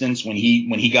 for instance, when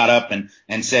he got up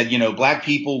and said, black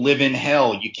people live in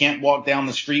hell. You can't walk down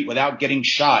the street without getting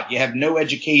shot. You have no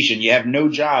education. You have no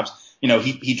jobs.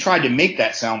 He tried to make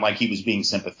that sound like he was being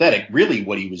sympathetic. Really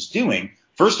what he was doing,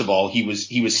 first of all, he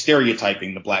was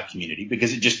stereotyping the black community,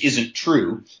 because it just isn't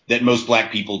true that most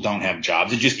black people don't have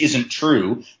jobs. It just isn't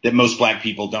true that most black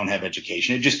people don't have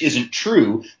education. It just isn't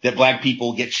true that black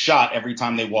people get shot every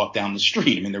time they walk down the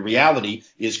street. I mean, the reality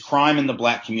is crime in the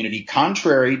black community,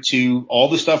 contrary to all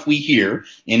the stuff we hear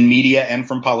in media and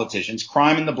from politicians,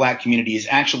 crime in the black community is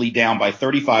actually down by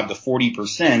 35 to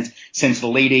 40% since the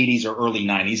late 80s or early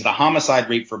 90s. The homicide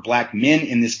rate for black men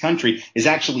in this country is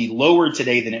actually lower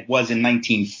today than it was in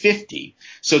 1950.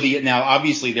 So now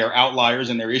obviously there are outliers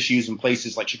and there are issues in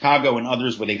places like Chicago and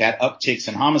others where they've had upticks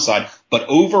in homicide. But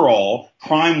overall,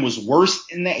 crime was worse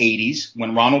in the 80s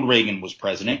when Ronald Reagan was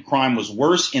president. Crime was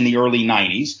worse in the early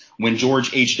 90s when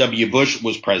George H.W. Bush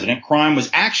was president. Crime was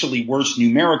actually worse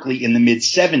numerically in the mid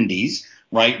 70s,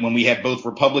 right, when we had both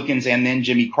Republicans and then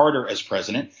Jimmy Carter as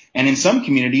president. And in some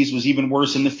communities was even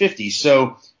worse in the 50s.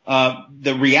 So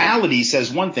the reality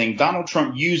says one thing. Donald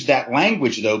Trump used that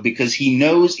language, though, because he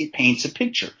knows it paints a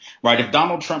picture, right? If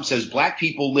Donald Trump says black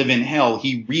people live in hell,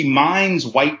 he reminds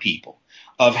white people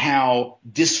of how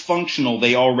dysfunctional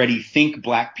they already think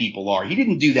black people are. He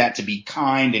didn't do that to be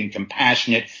kind and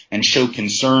compassionate and show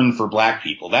concern for black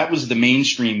people. That was the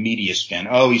mainstream media spin.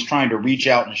 Oh, he's trying to reach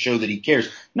out and show that he cares.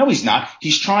 No, he's not.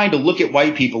 He's trying to look at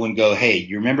white people and go, hey,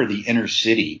 you remember the inner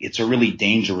city? It's a really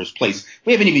dangerous place.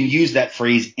 We haven't even used that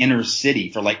phrase inner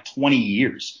city for like 20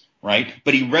 years, right?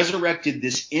 But he resurrected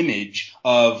this image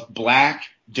of black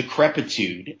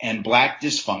decrepitude and black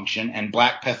dysfunction and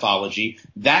black pathology.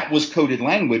 That was coded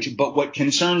language. But what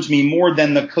concerns me more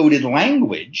than the coded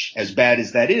language, as bad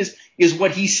as that is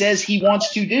what he says he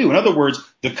wants to do. In other words,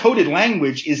 the coded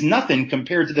language is nothing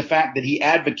compared to the fact that he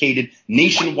advocated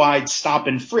nationwide stop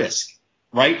and frisk.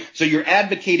 right? So you're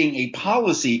advocating a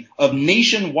policy of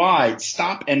nationwide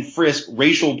stop and frisk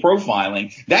racial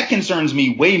profiling. That concerns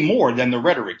me way more than the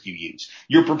rhetoric you use.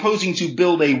 You're proposing to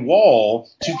build a wall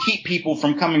to keep people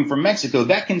from coming from Mexico.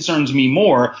 That concerns me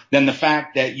more than the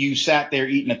fact that you sat there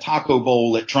eating a taco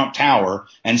bowl at Trump Tower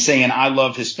and saying, I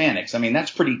love Hispanics. I mean,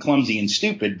 that's pretty clumsy and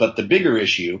stupid. But the bigger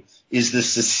issue is the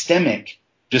systemic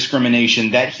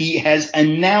discrimination that he has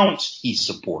announced he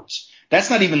supports. That's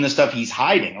not even the stuff he's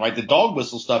hiding, right? The dog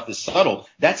whistle stuff is subtle.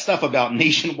 That stuff about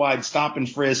nationwide stop and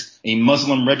frisk, a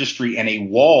Muslim registry, and a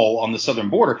wall on the southern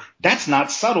border, that's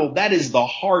not subtle. That is the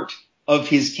heart of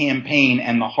his campaign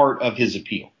and the heart of his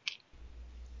appeal.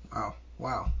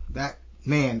 Wow. That,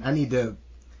 man,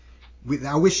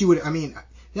 I wish you would, I mean,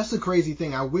 that's the crazy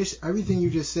thing. I wish everything you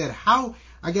just said, how,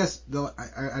 I guess,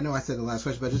 I know I said the last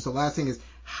question, but just the last thing is,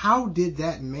 how did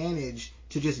that manage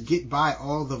to just get by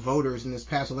all the voters in this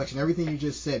past election? Everything you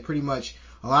just said, pretty much,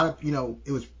 a lot of,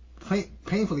 it was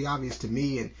painfully obvious to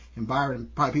me and Byron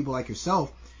and probably people like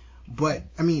yourself. But,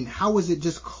 I mean, how was it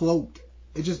just cloaked?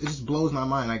 It just blows my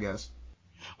mind, I guess.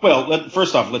 Well,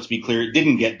 first off, let's be clear. It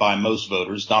didn't get by most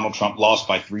voters. Donald Trump lost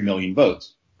by 3 million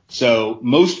votes. So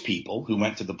most people who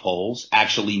went to the polls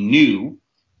actually knew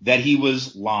that he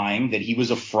was lying, that he was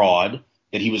a fraud,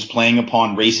 that he was playing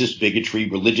upon racist bigotry,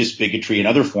 religious bigotry, and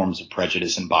other forms of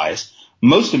prejudice and bias.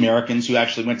 Most Americans who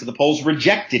actually went to the polls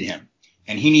rejected him.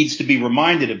 And he needs to be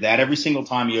reminded of that every single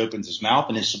time he opens his mouth,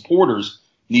 and his supporters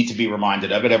need to be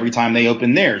reminded of it every time they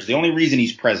open theirs. The only reason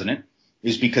he's president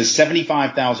is because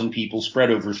 75,000 people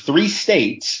spread over 3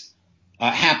 states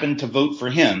happened to vote for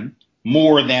him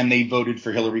more than they voted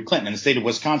for Hillary Clinton. In the state of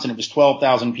Wisconsin, it was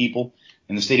 12,000 people.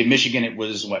 In the state of Michigan, it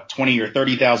was 20 or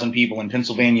 30,000 people. In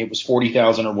Pennsylvania, it was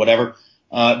 40,000 or whatever.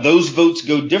 Those votes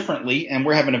go differently, and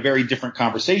we're having a very different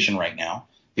conversation right now.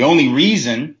 The only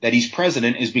reason that he's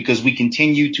president is because we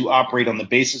continue to operate on the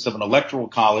basis of an electoral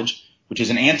college, which is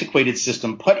an antiquated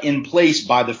system put in place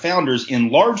by the founders in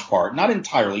large part, not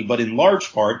entirely, but in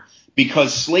large part,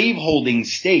 because slaveholding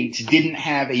states didn't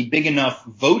have a big enough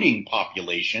voting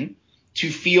population to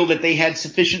feel that they had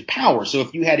sufficient power. So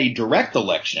if you had a direct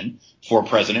election for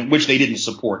president, which they didn't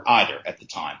support either at the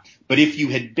time, but if you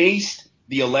had based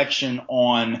the election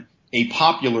on a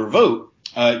popular vote,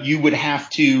 you would have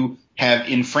to have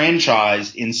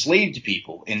enfranchised enslaved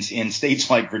people in states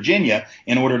like Virginia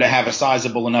in order to have a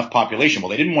sizable enough population. Well,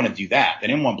 they didn't want to do that. They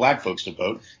didn't want black folks to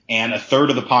vote. And a third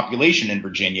of the population in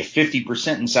Virginia,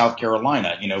 50% in South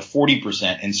Carolina,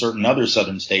 40% in certain other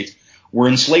southern states were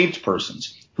enslaved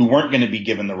persons who weren't going to be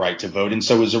given the right to vote. And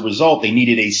so as a result, they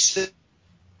needed a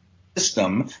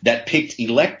system that picked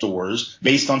electors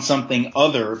based on something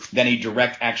other than a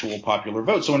direct actual popular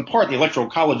vote. So in part, the Electoral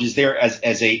College is there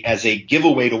as a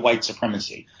giveaway to white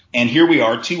supremacy. And here we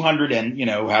are 200 and,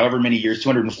 however many years,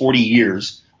 240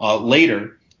 years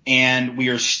later, and we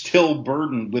are still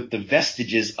burdened with the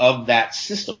vestiges of that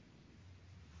system,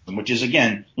 which is,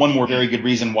 again, one more very good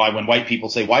reason why when white people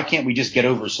say, why can't we just get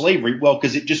over slavery? Well,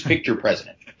 because it just picked your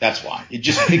president. That's why. It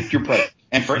just picked your president.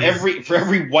 And for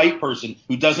every white person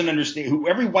who doesn't understand,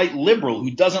 every white liberal who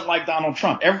doesn't like Donald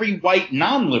Trump, every white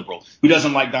non-liberal who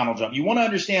doesn't like Donald Trump, you want to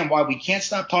understand why we can't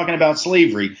stop talking about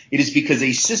slavery. It is because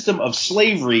a system of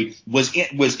slavery was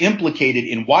implicated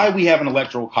in why we have an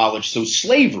electoral college. So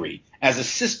slavery as a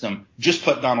system just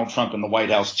put Donald Trump in the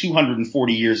White House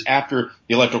 240 years after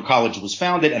the Electoral College was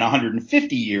founded and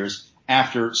 150 years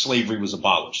after slavery was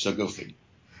abolished. So go figure.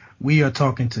 We are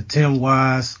talking to Tim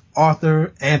Wise,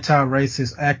 author,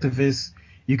 anti-racist activist.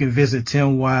 You can visit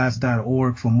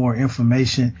timwise.org for more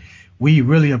information. We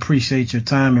really appreciate your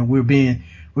time, and we're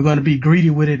going to be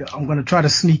greedy with it. I'm going to try to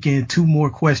sneak in 2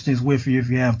 more questions with you if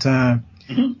you have time.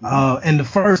 Mm-hmm. And the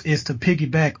first is to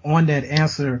piggyback on that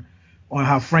answer on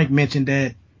how Frank mentioned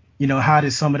that, how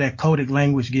did some of that coded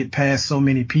language get past so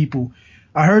many people?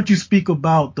 I heard you speak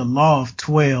about the law of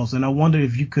 12s, and I wondered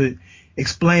if you could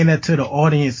explain that to the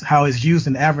audience, how it's used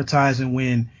in advertising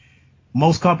when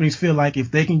most companies feel like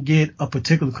if they can get a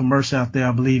particular commercial out there,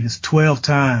 I believe it's 12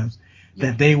 times,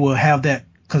 that they will have that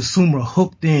consumer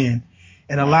hooked in.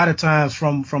 And a lot of times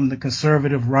from the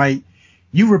conservative right,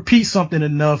 you repeat something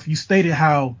enough, you stated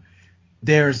how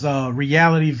there's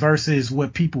reality versus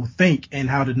what people think and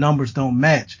how the numbers don't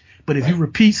match. But if you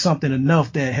repeat something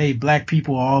enough that, hey, black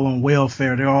people are all on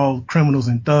welfare, they're all criminals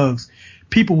and thugs,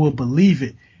 people will believe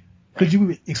it. Could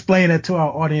you explain that to our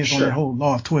audience on that whole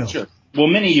law of 12? Sure. Well,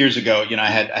 many years ago, I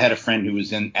had a friend who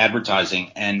was in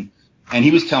advertising, and he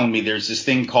was telling me there's this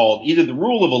thing called either the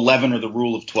rule of 11 or the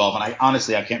rule of 12. And I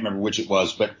can't remember which it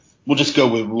was, but we'll just go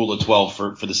with rule of 12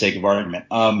 for the sake of argument.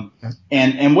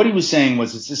 And what he was saying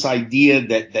was it's this idea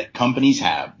that companies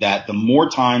have that the more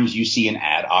times you see an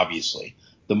ad, obviously,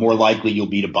 the more likely you'll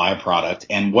be to buy a product.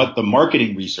 And what the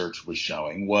marketing research was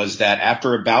showing was that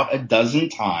after about a dozen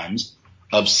times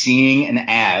of seeing an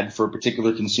ad for a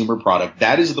particular consumer product,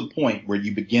 that is the point where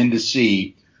you begin to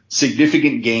see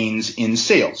significant gains in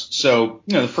sales. So,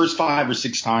 the first 5 or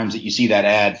 6 times that you see that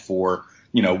ad for,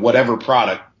 whatever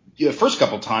product, the first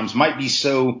couple times might be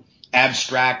so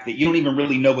abstract that you don't even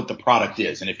really know what the product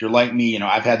is. And if you're like me,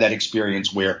 I've had that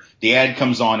experience where the ad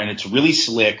comes on and it's really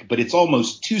slick, but it's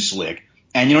almost too slick.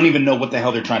 And you don't even know what the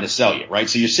hell they're trying to sell you, right?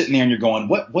 So you're sitting there and you're going,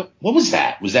 what was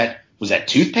that? Was that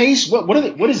toothpaste?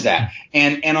 What is that?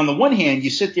 And on the one hand, you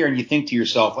sit there and you think to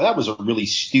yourself, well, that was a really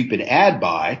stupid ad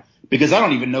buy because I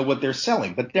don't even know what they're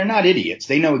selling. But they're not idiots.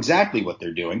 They know exactly what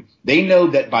they're doing. They know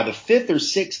that by the 5th or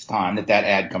 6th time that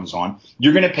ad comes on,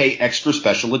 you're going to pay extra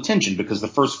special attention because the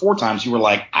first 4 times you were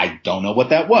like, I don't know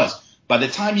what that was. By the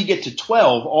time you get to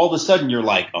 12, all of a sudden you're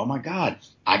like, oh my God,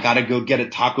 I got to go get a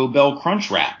Taco Bell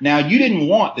Crunch Wrap. Now, you didn't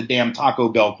want the damn Taco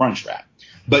Bell Crunch Wrap,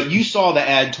 but you saw the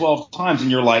ad 12 times and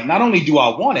you're like, not only do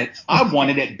I want it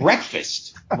at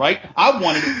breakfast, right? I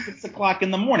want it at 6 o'clock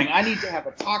in the morning. I need to have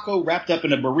a taco wrapped up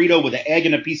in a burrito with an egg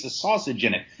and a piece of sausage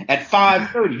in it at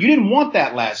 5:30. You didn't want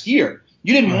that last year.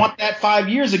 You didn't want that 5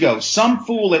 years ago. Some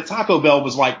fool at Taco Bell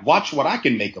was like, watch what I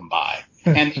can make them buy.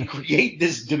 And create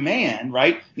this demand,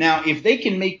 right? Now, if they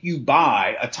can make you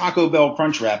buy a Taco Bell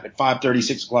Crunch Wrap at 5:30,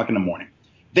 6 o'clock in the morning,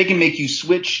 they can make you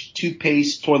switch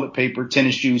toothpaste, toilet paper,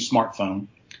 tennis shoes, smartphone,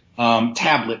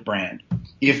 tablet brand.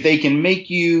 If they can make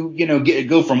you,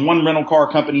 go from one rental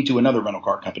car company to another rental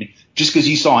car company just because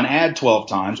you saw an ad 12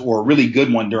 times or a really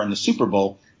good one during the Super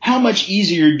Bowl, how much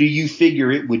easier do you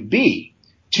figure it would be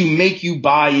to make you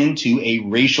buy into a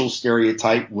racial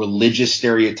stereotype, religious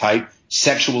stereotype,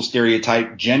 sexual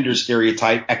stereotype, gender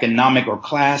stereotype, economic or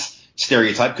class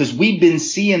stereotype? Because we've been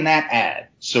seeing that ad,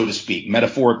 so to speak,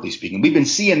 metaphorically speaking. We've been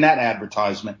seeing that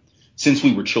advertisement since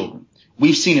we were children.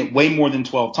 We've seen it way more than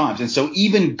 12 times. And so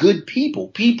even good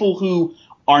people who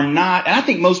are not, and I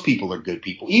think most people are good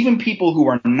people, even people who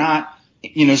are not,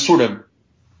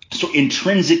 so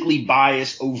intrinsically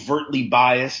biased, overtly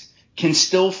biased, can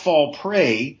still fall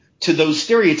prey to those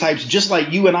stereotypes, just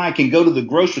like you and I can go to the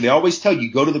grocery. They always tell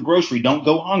you, go to the grocery, don't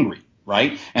go hungry,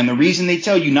 right? And the reason they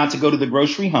tell you not to go to the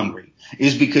grocery hungry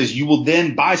is because you will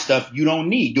then buy stuff you don't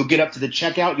need. You'll get up to the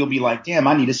checkout. You'll be like, damn,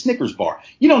 I need a Snickers bar.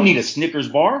 You don't need a Snickers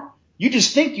bar. You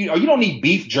just think you don't need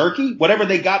beef jerky, whatever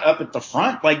they got up at the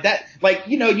front like that.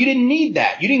 You didn't need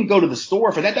that. You didn't go to the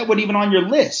store for that. That wasn't even on your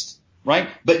list. Right.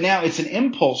 But now it's an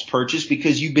impulse purchase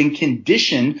because you've been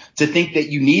conditioned to think that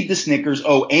you need the Snickers.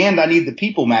 Oh, and I need the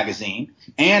People magazine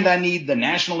and I need the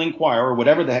National Enquirer or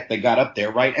whatever the heck they got up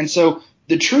there. Right. And so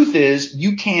the truth is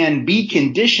you can be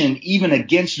conditioned even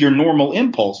against your normal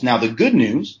impulse. Now, the good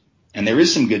news, and there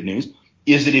is some good news,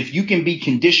 is that if you can be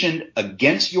conditioned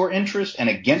against your interest and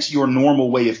against your normal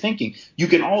way of thinking, you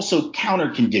can also counter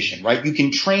condition, right? You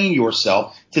can train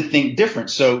yourself to think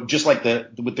different. So just like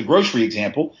with the grocery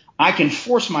example, I can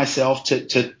force myself to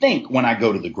think when I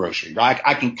go to the grocery, right?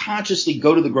 I can consciously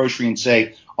go to the grocery and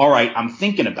say, all right, I'm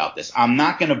thinking about this. I'm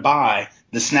not going to buy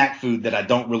the snack food that I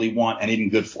don't really want and isn't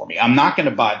good for me. I'm not going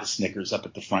to buy the Snickers up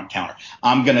at the front counter.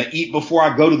 I'm going to eat before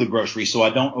I go to the grocery so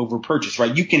I don't over purchase,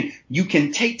 right? You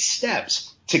can take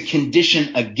steps to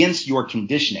condition against your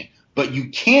conditioning, but you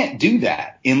can't do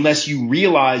that unless you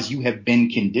realize you have been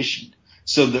conditioned.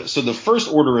 So the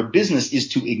first order of business is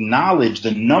to acknowledge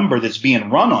the number that's being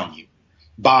run on you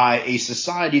by a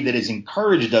society that has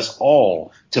encouraged us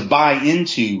all to buy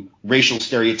into racial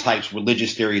stereotypes,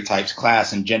 religious stereotypes,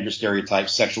 class and gender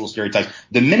stereotypes, sexual stereotypes.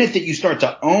 The minute that you start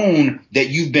to own that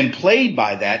you've been played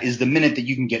by that is the minute that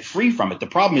you can get free from it. The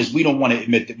problem is we don't want to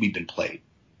admit that we've been played.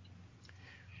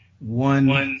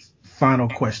 One final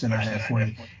question I have for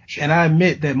you. And I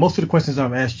admit that most of the questions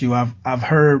I've asked you, I've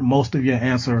heard most of your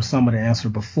answer or some of the answer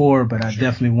before, but I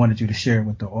definitely wanted you to share it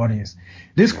with the audience.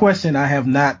 This question I have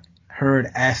not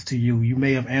heard asked to you. You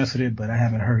may have answered it, but I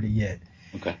haven't heard it yet.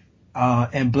 Okay.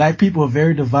 And black people are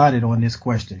very divided on this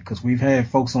question because we've had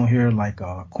folks on here like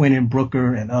Quentin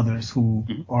Brooker and others who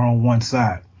are on one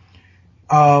side.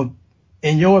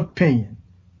 In your opinion,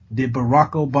 did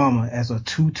Barack Obama, as a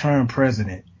 2-term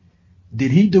president,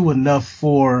 did he do enough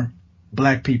for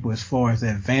black people as far as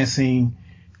advancing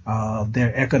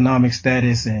their economic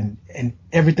status and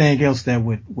everything else that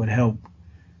would help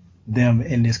them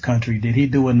in this country? Did he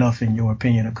do enough in your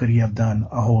opinion, or could he have done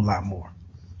a whole lot more?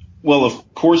 Well,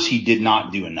 of course he did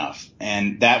not do enough.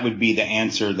 And that would be the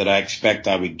answer that I expect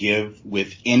I would give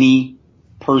with any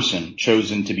person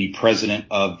chosen to be president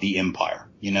of the empire.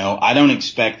 I don't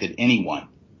expect that anyone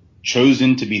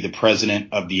chosen to be the president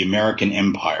of the American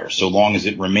empire, so long as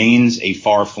it remains a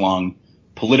far-flung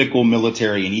political,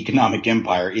 military, and economic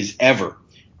empire, is ever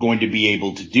going to be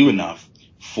able to do enough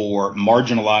for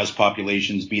marginalized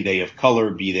populations, be they of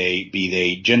color, be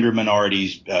they gender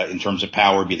minorities in terms of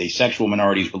power, be they sexual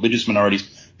minorities, religious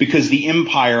minorities, because the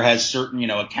empire has certain,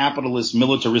 a capitalist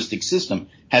militaristic system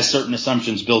has certain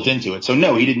assumptions built into it. So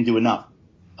no, he didn't do enough.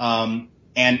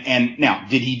 And now,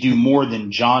 did he do more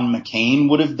than John McCain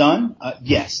would have done?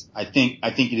 Yes, I think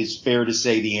it is fair to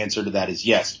say the answer to that is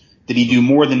yes. Did he do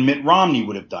more than Mitt Romney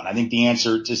would have done? I think the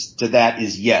answer to that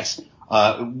is yes.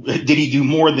 Did he do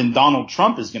more than Donald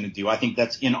Trump is going to do? I think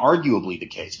that's inarguably the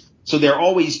case. So there are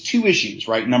always two issues,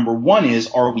 right? Number one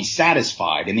is, are we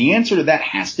satisfied? And the answer to that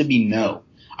has to be no.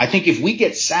 I think if we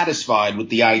get satisfied with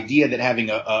the idea that having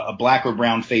a black or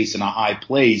brown face in a high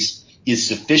place is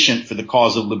sufficient for the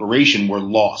cause of liberation, we're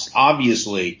lost.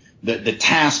 Obviously, the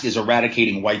task is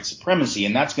eradicating white supremacy,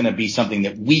 and that's going to be something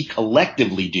that we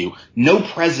collectively do. No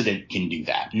president can do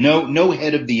that. No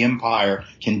head of the empire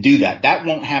can do that. That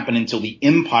won't happen until the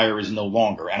empire is no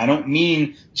longer. And I don't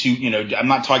mean to, I'm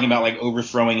not talking about like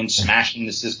overthrowing and smashing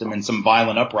the system in some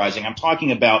violent uprising. I'm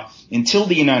talking about until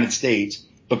the United States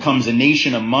becomes a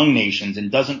nation among nations and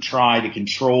doesn't try to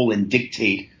control and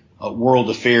dictate world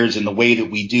affairs in the way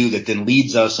that we do, that then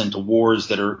leads us into wars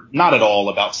that are not at all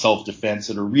about self-defense,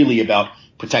 that are really about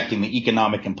protecting the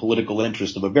economic and political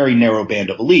interest of a very narrow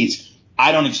band of elites.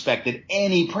 I don't expect that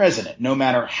any president, no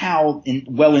matter how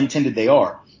well-intended they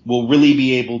are, will really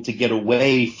be able to get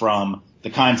away from the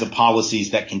kinds of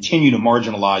policies that continue to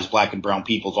marginalize black and brown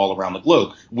peoples all around the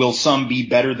globe. Will some be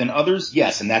better than others?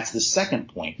 Yes. And that's the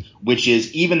second point, which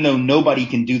is even though nobody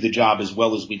can do the job as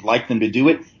well as we'd like them to do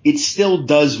it, it still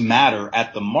does matter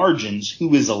at the margins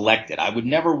who is elected. I would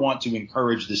never want to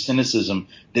encourage the cynicism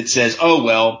that says, oh,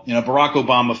 well, Barack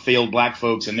Obama failed black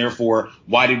folks and therefore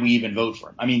why did we even vote for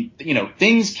him? I mean,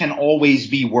 things can always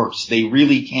be worse. They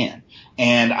really can.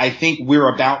 And I think we're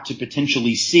about to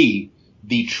potentially see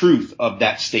the truth of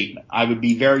that statement. I would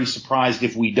be very surprised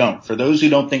if we don't. For those who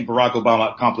don't think Barack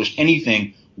Obama accomplished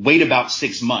anything, wait about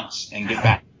 6 months and get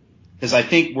back. Because I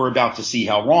think we're about to see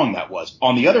how wrong that was.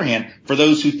 On the other hand, for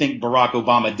those who think Barack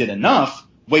Obama did enough,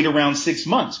 wait around 6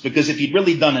 months. Because if he'd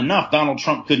really done enough, Donald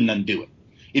Trump couldn't undo it.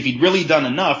 If he'd really done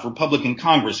enough, Republican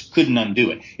Congress couldn't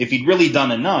undo it. If he'd really done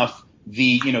enough,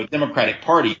 the Democratic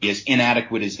Party, as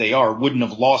inadequate as they are, wouldn't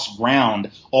have lost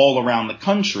ground all around the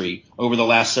country over the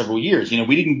last several years.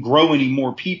 We didn't grow any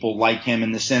more people like him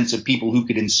in the sense of people who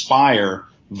could inspire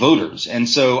voters. And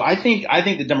so I think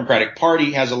the Democratic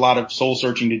Party has a lot of soul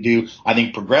searching to do. I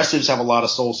think progressives have a lot of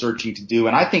soul searching to do.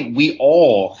 And I think we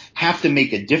all have to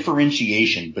make a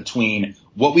differentiation between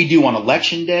what we do on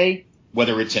election day,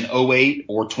 whether it's in 2008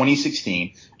 or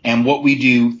 2016, and what we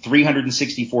do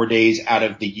 364 days out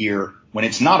of the year when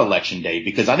it's not election day.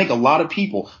 Because I think a lot of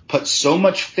people put so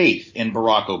much faith in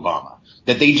Barack Obama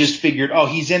that they just figured, oh,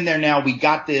 he's in there now. We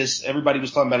got this. Everybody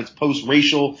was talking about it's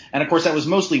post-racial. And of course, that was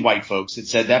mostly white folks that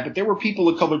said that. But there were people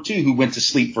of color, too, who went to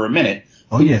sleep for a minute.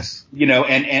 Oh, yes.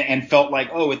 And felt like,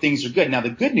 oh, things are good. Now, the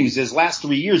good news is last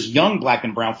 3 years, young black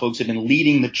and brown folks have been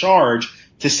leading the charge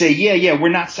to say, yeah, we're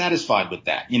not satisfied with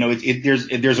that.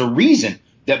 There's a reason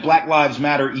that Black Lives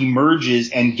Matter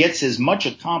emerges and gets as much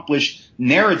accomplished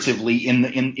narratively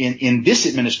in this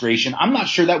administration. I'm not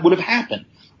sure that would have happened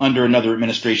under another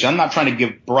administration. I'm not trying to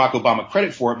give Barack Obama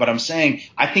credit for it, but I'm saying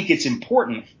I think it's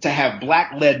important to have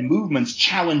black-led movements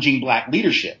challenging black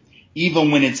leadership, even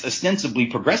when it's ostensibly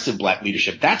progressive black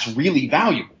leadership. That's really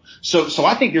valuable. So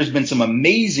I think there's been some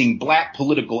amazing black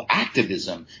political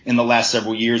activism in the last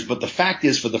several years. But the fact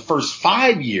is, for the first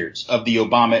 5 years of the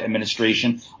Obama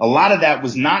administration, a lot of that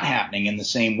was not happening in the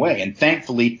same way. And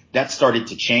thankfully, that started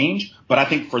to change. But I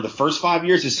think for the first 5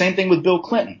 years, the same thing with Bill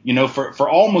Clinton. For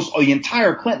almost the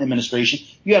entire Clinton administration,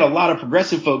 you had a lot of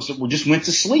progressive folks that just went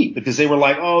to sleep because they were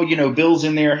like, oh, Bill's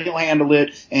in there, he'll handle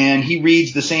it, and he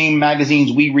reads the same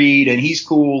magazines we read, and he's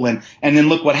cool, and then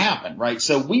look what happened, right?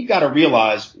 So we've got to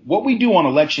realize what we do on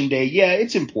election day, yeah,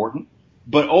 it's important,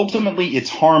 but ultimately it's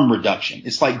harm reduction.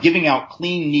 It's like giving out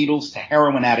clean needles to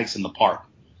heroin addicts in the park.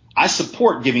 I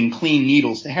support giving clean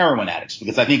needles to heroin addicts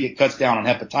because I think it cuts down on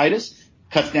hepatitis,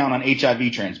 cuts down on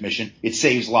HIV transmission, it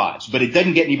saves lives, but it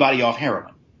doesn't get anybody off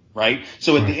heroin, right?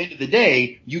 So at the end of the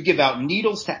day, you give out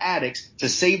needles to addicts to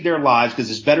save their lives because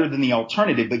it's better than the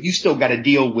alternative, but you still got to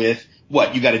deal with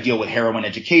what? You got to deal with heroin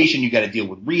education, you got to deal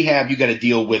with rehab, you got to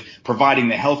deal with providing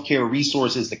the healthcare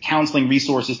resources, the counseling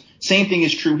resources. Same thing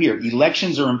is true here.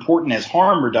 Elections are important as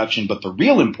harm reduction, but the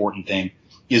real important thing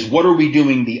is what are we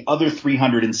doing the other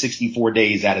 364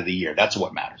 days out of the year? That's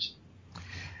what matters.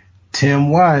 Tim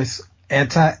Wise,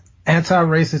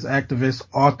 anti-racist activist,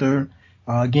 author.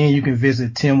 Again, you can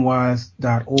visit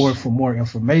timwise.org for more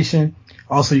information.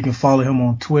 Also, you can follow him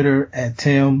on Twitter at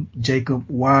Tim Jacob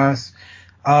Wise.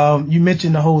 You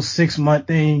mentioned the whole 6-month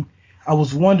thing. I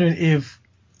was wondering if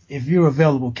you're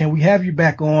available, can we have you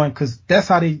back on? Because that's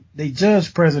how they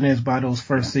judge presidents, by those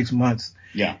first 6 months.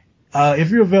 Yeah. If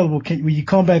you're available, will you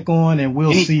come back on and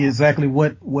we'll see exactly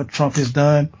what Trump has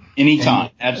done? Anytime.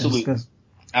 Absolutely.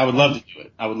 I would love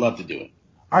to do it.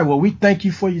 All right. Well, we thank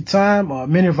you for your time.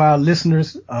 Many of our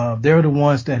listeners, they're the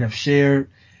ones that have shared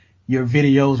your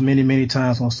videos many, many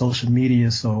times on social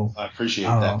media. So I appreciate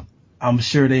that. I'm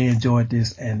sure they enjoyed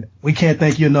this, and we can't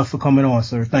thank you enough for coming on,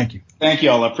 sir. Thank you. Thank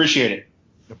you all. I appreciate it.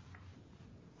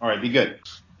 All right. Be good.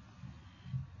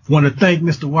 I want to thank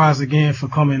Mr. Wise again for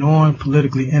coming on,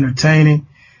 politically entertaining.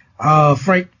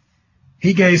 Frank,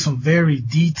 he gave some very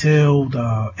detailed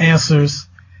answers.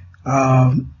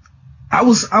 I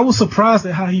was surprised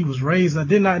at how he was raised. I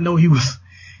did not know he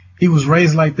was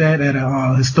raised like that at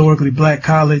a historically black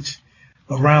college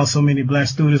around so many black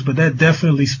students, but that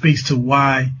definitely speaks to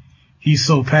why he's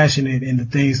so passionate in the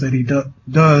things that he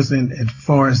does, and as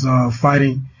far as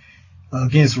fighting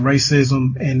against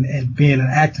racism and being an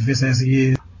activist as he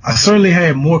is. I certainly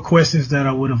had more questions that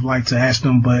I would have liked to ask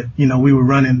him, but we were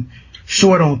running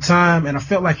short on time, and I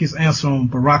felt like his answer on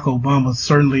Barack Obama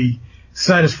certainly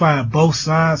satisfied both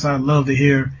sides. I'd love to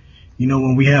hear,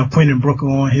 when we have Quentin Brooker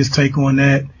on, his take on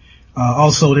that.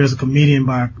 Also, there's a comedian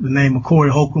by the name of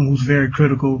Corey Holcomb who's very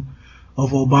critical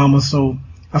of Obama. So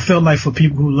I felt like for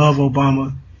people who love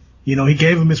Obama, he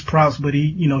gave him his props, but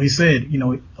he said,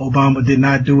 Obama did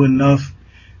not do enough.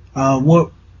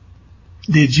 What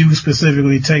did you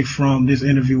specifically take from this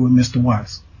interview with Mr.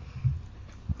 Wise?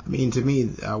 I mean, to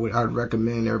me, I would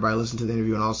recommend everybody listen to the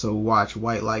interview and also watch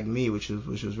White Like Me, which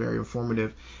was very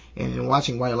informative. And in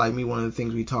watching White Like Me, one of the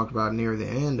things we talked about near the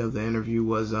end of the interview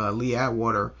was Lee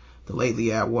Atwater, the late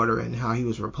Lee Atwater, and how he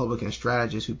was a Republican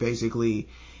strategist who basically,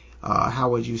 how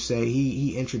would you say,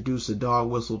 he introduced the dog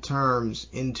whistle terms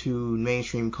into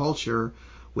mainstream culture,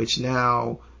 which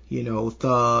now,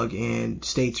 thug and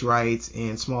states' rights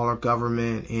and smaller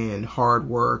government and hard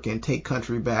work and take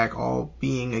country back, all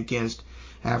being against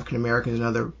African Americans and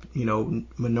other,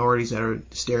 minorities that are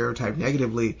stereotyped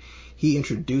negatively. He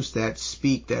introduced that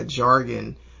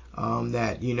jargon,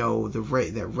 that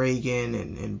Reagan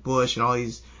and Bush and all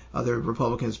these other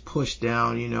Republicans pushed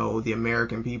down, the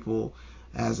American people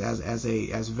as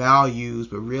values,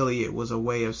 but really it was a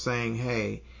way of saying,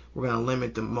 hey, we're going to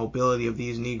limit the mobility of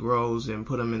these Negroes and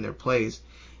put them in their place.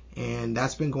 And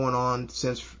that's been going on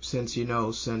since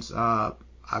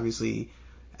obviously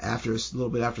after a little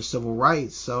bit after civil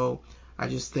rights. So I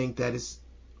just think that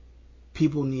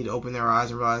people need to open their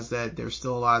eyes and realize that there's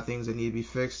still a lot of things that need to be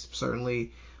fixed.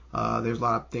 Certainly, there's a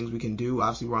lot of things we can do.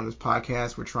 Obviously, we're on this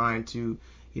podcast. We're trying to,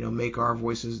 make our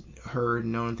voices heard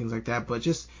and known and things like that. But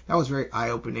just that was very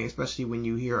eye-opening, especially when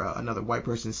you hear another white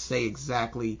person say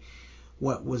exactly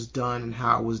what was done and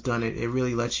how it was done. It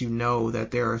really lets you know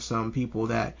that there are some people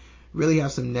that really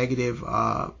have some negative,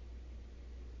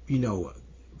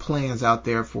 plans out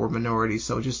there for minorities.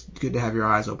 So just good to have your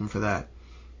eyes open for that.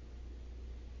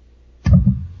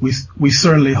 We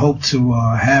certainly hope to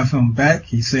have him back.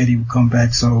 He said he would come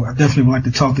back, so I definitely would like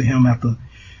to talk to him after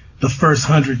the first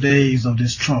 100 days of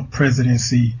this Trump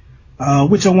presidency,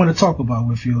 which I want to talk about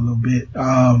with you a little bit.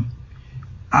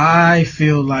 I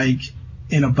feel like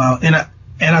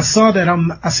I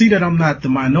see that I'm not the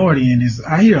minority in this.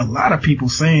 I hear a lot of people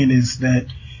saying is that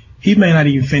he may not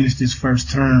even finish this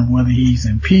first term, whether he's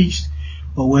impeached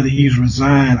or whether he's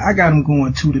resigned. I got him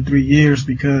going 2 to 3 years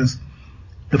because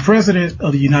the president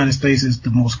of the United States is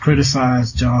the most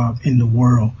criticized job in the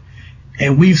world.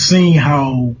 And we've seen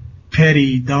how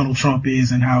petty Donald Trump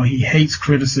is and how he hates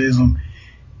criticism.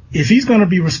 If he's going to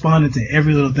be responding to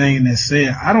every little thing that's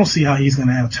said, I don't see how he's going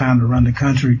to have time to run the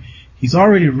country. He's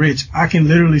already rich. I can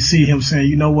literally see him saying,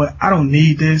 you know what, I don't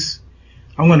need this.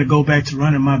 I'm going to go back to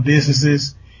running my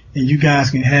businesses and you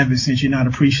guys can have it since you're not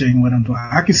appreciating what I'm doing.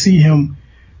 I can see him,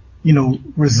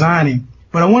 resigning.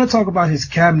 But I want to talk about his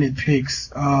cabinet picks.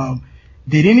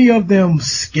 Did any of them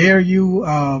scare you?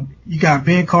 You got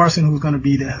Ben Carson, who's going to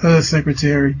be the HUD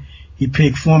secretary. He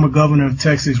picked former governor of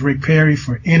Texas, Rick Perry,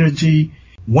 for energy.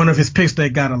 One of his picks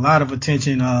that got a lot of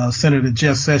attention, Senator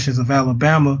Jeff Sessions of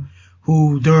Alabama,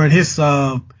 who during his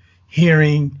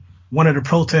hearing, one of the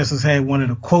protesters had one of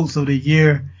the quotes of the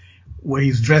year where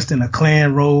he's dressed in a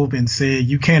Klan robe and said,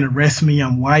 "You can't arrest me,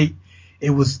 I'm white."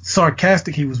 It was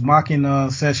sarcastic. He was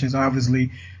mocking Sessions,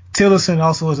 obviously, Tillerson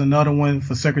also is another one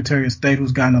for Secretary of State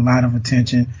who's gotten a lot of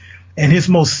attention. And his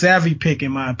most savvy pick,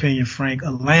 in my opinion, Frank,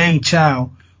 Elaine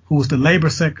Chao, who was the Labor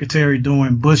Secretary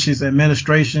during Bush's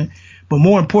administration. But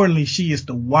more importantly, she is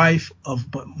the wife of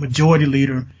Majority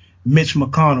Leader Mitch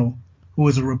McConnell, who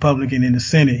is a Republican in the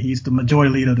Senate. He's the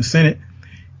Majority Leader of the Senate.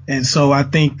 And so I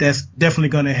think that's definitely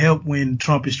going to help when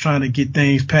Trump is trying to get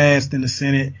things passed in the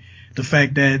Senate. The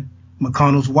fact that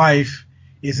McConnell's wife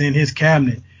is in his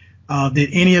cabinet. Do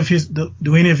any of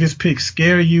his picks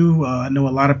scare you? I know a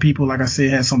lot of people, like I said,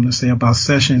 had something to say about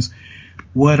Sessions.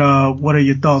 What are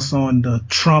your thoughts on the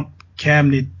Trump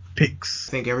cabinet picks?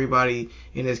 I think everybody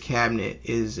in his cabinet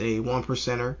is a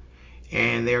 1%er,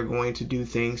 and they're going to do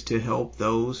things to help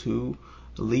those who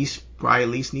least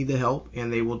need the help,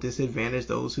 and they will disadvantage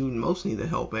those who most need the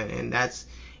help, and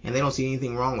they don't see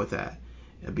anything wrong with that,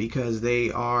 because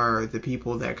they are the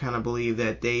people that kind of believe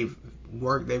that they've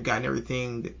gotten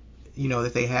everything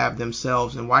that they have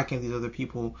themselves, and why can't these other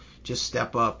people just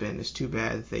step up? And it's too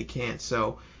bad that they can't.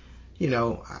 So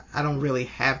I don't really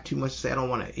have too much to say. I don't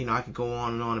want to, I could go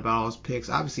on and on about all his picks.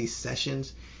 Obviously,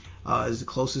 Sessions is the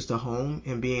closest to home,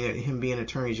 and him being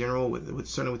Attorney General with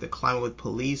certainly with the climate with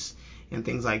police and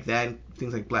things like that, and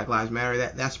things like Black Lives Matter.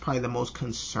 That's probably the most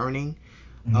concerning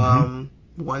one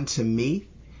to me.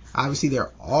 Obviously,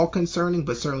 they're all concerning,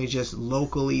 but certainly just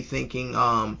locally thinking,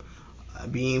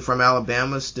 being from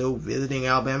Alabama, still visiting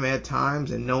Alabama at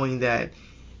times, and knowing that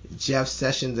Jeff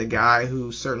Sessions, a guy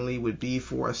who certainly would be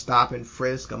for a stop and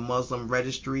frisk, a Muslim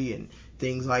registry, and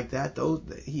things like that.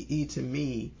 He to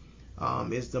me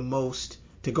is the most.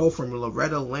 To go from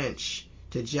Loretta Lynch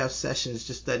to Jeff Sessions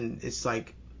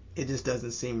it just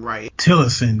doesn't seem right.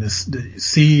 Tillerson, the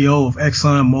CEO of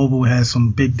ExxonMobil, has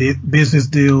some big business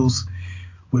deals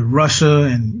with Russia,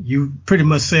 and you pretty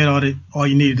much said all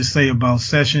you needed to say about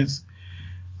Sessions.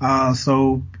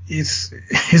 So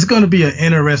it's going to be an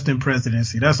interesting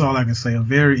presidency. That's all I can say. A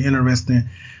very interesting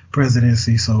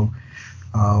presidency. So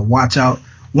watch out.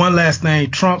 One last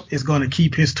thing, Trump is going to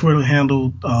keep his Twitter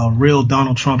handle real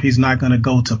Donald Trump. He's not going to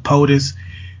go to POTUS,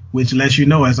 which lets you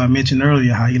know, as I mentioned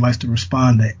earlier, how he likes to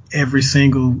respond to every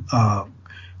single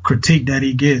critique that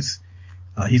he gets.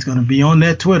 He's going to be on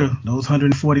that Twitter. Those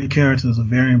 140 characters are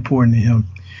very important to him.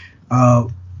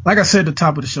 Like I said at the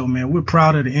top of the show, man, we're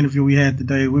proud of the interview we had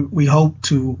today. We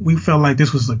felt like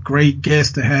this was a great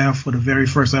guest to have for the very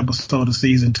first episode of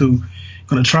season 2.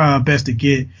 Going to try our best to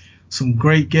get some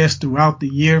great guests throughout the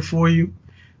year for you.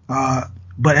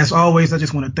 But as always, I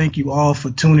just want to thank you all for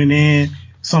tuning in.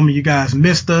 Some of you guys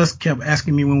missed us, kept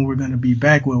asking me when we're going to be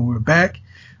back. Well, we're back.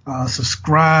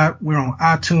 Subscribe. We're on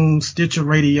iTunes, Stitcher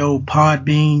Radio,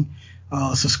 Podbean.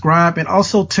 Subscribe and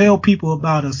also tell people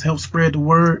about us. Help spread the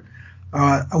word.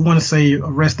 I want to say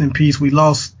rest in peace.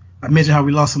 I mentioned how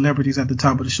we lost celebrities at the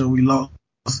top of the show. We lost,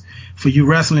 for you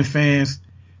wrestling fans,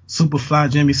 Superfly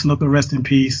Jimmy Snuka, rest in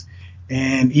peace.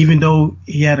 And even though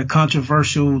he had a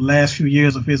controversial last few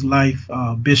years of his life,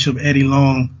 Bishop Eddie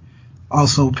Long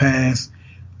also passed.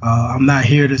 I'm not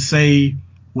here to say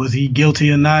was he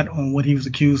guilty or not on what he was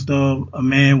accused of. A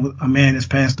man has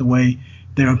passed away.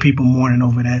 There are people mourning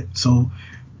over that. So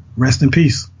rest in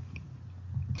peace.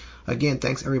 Again,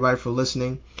 thanks everybody for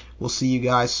listening. We'll see you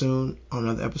guys soon on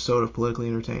another episode of Politically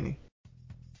Entertaining.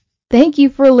 Thank you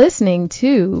for listening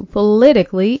to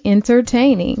Politically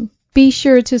Entertaining. Be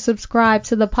sure to subscribe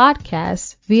to the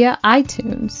podcast via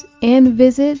iTunes and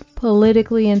visit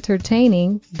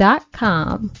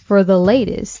politicallyentertaining.com for the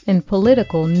latest in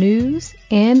political news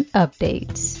and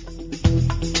updates.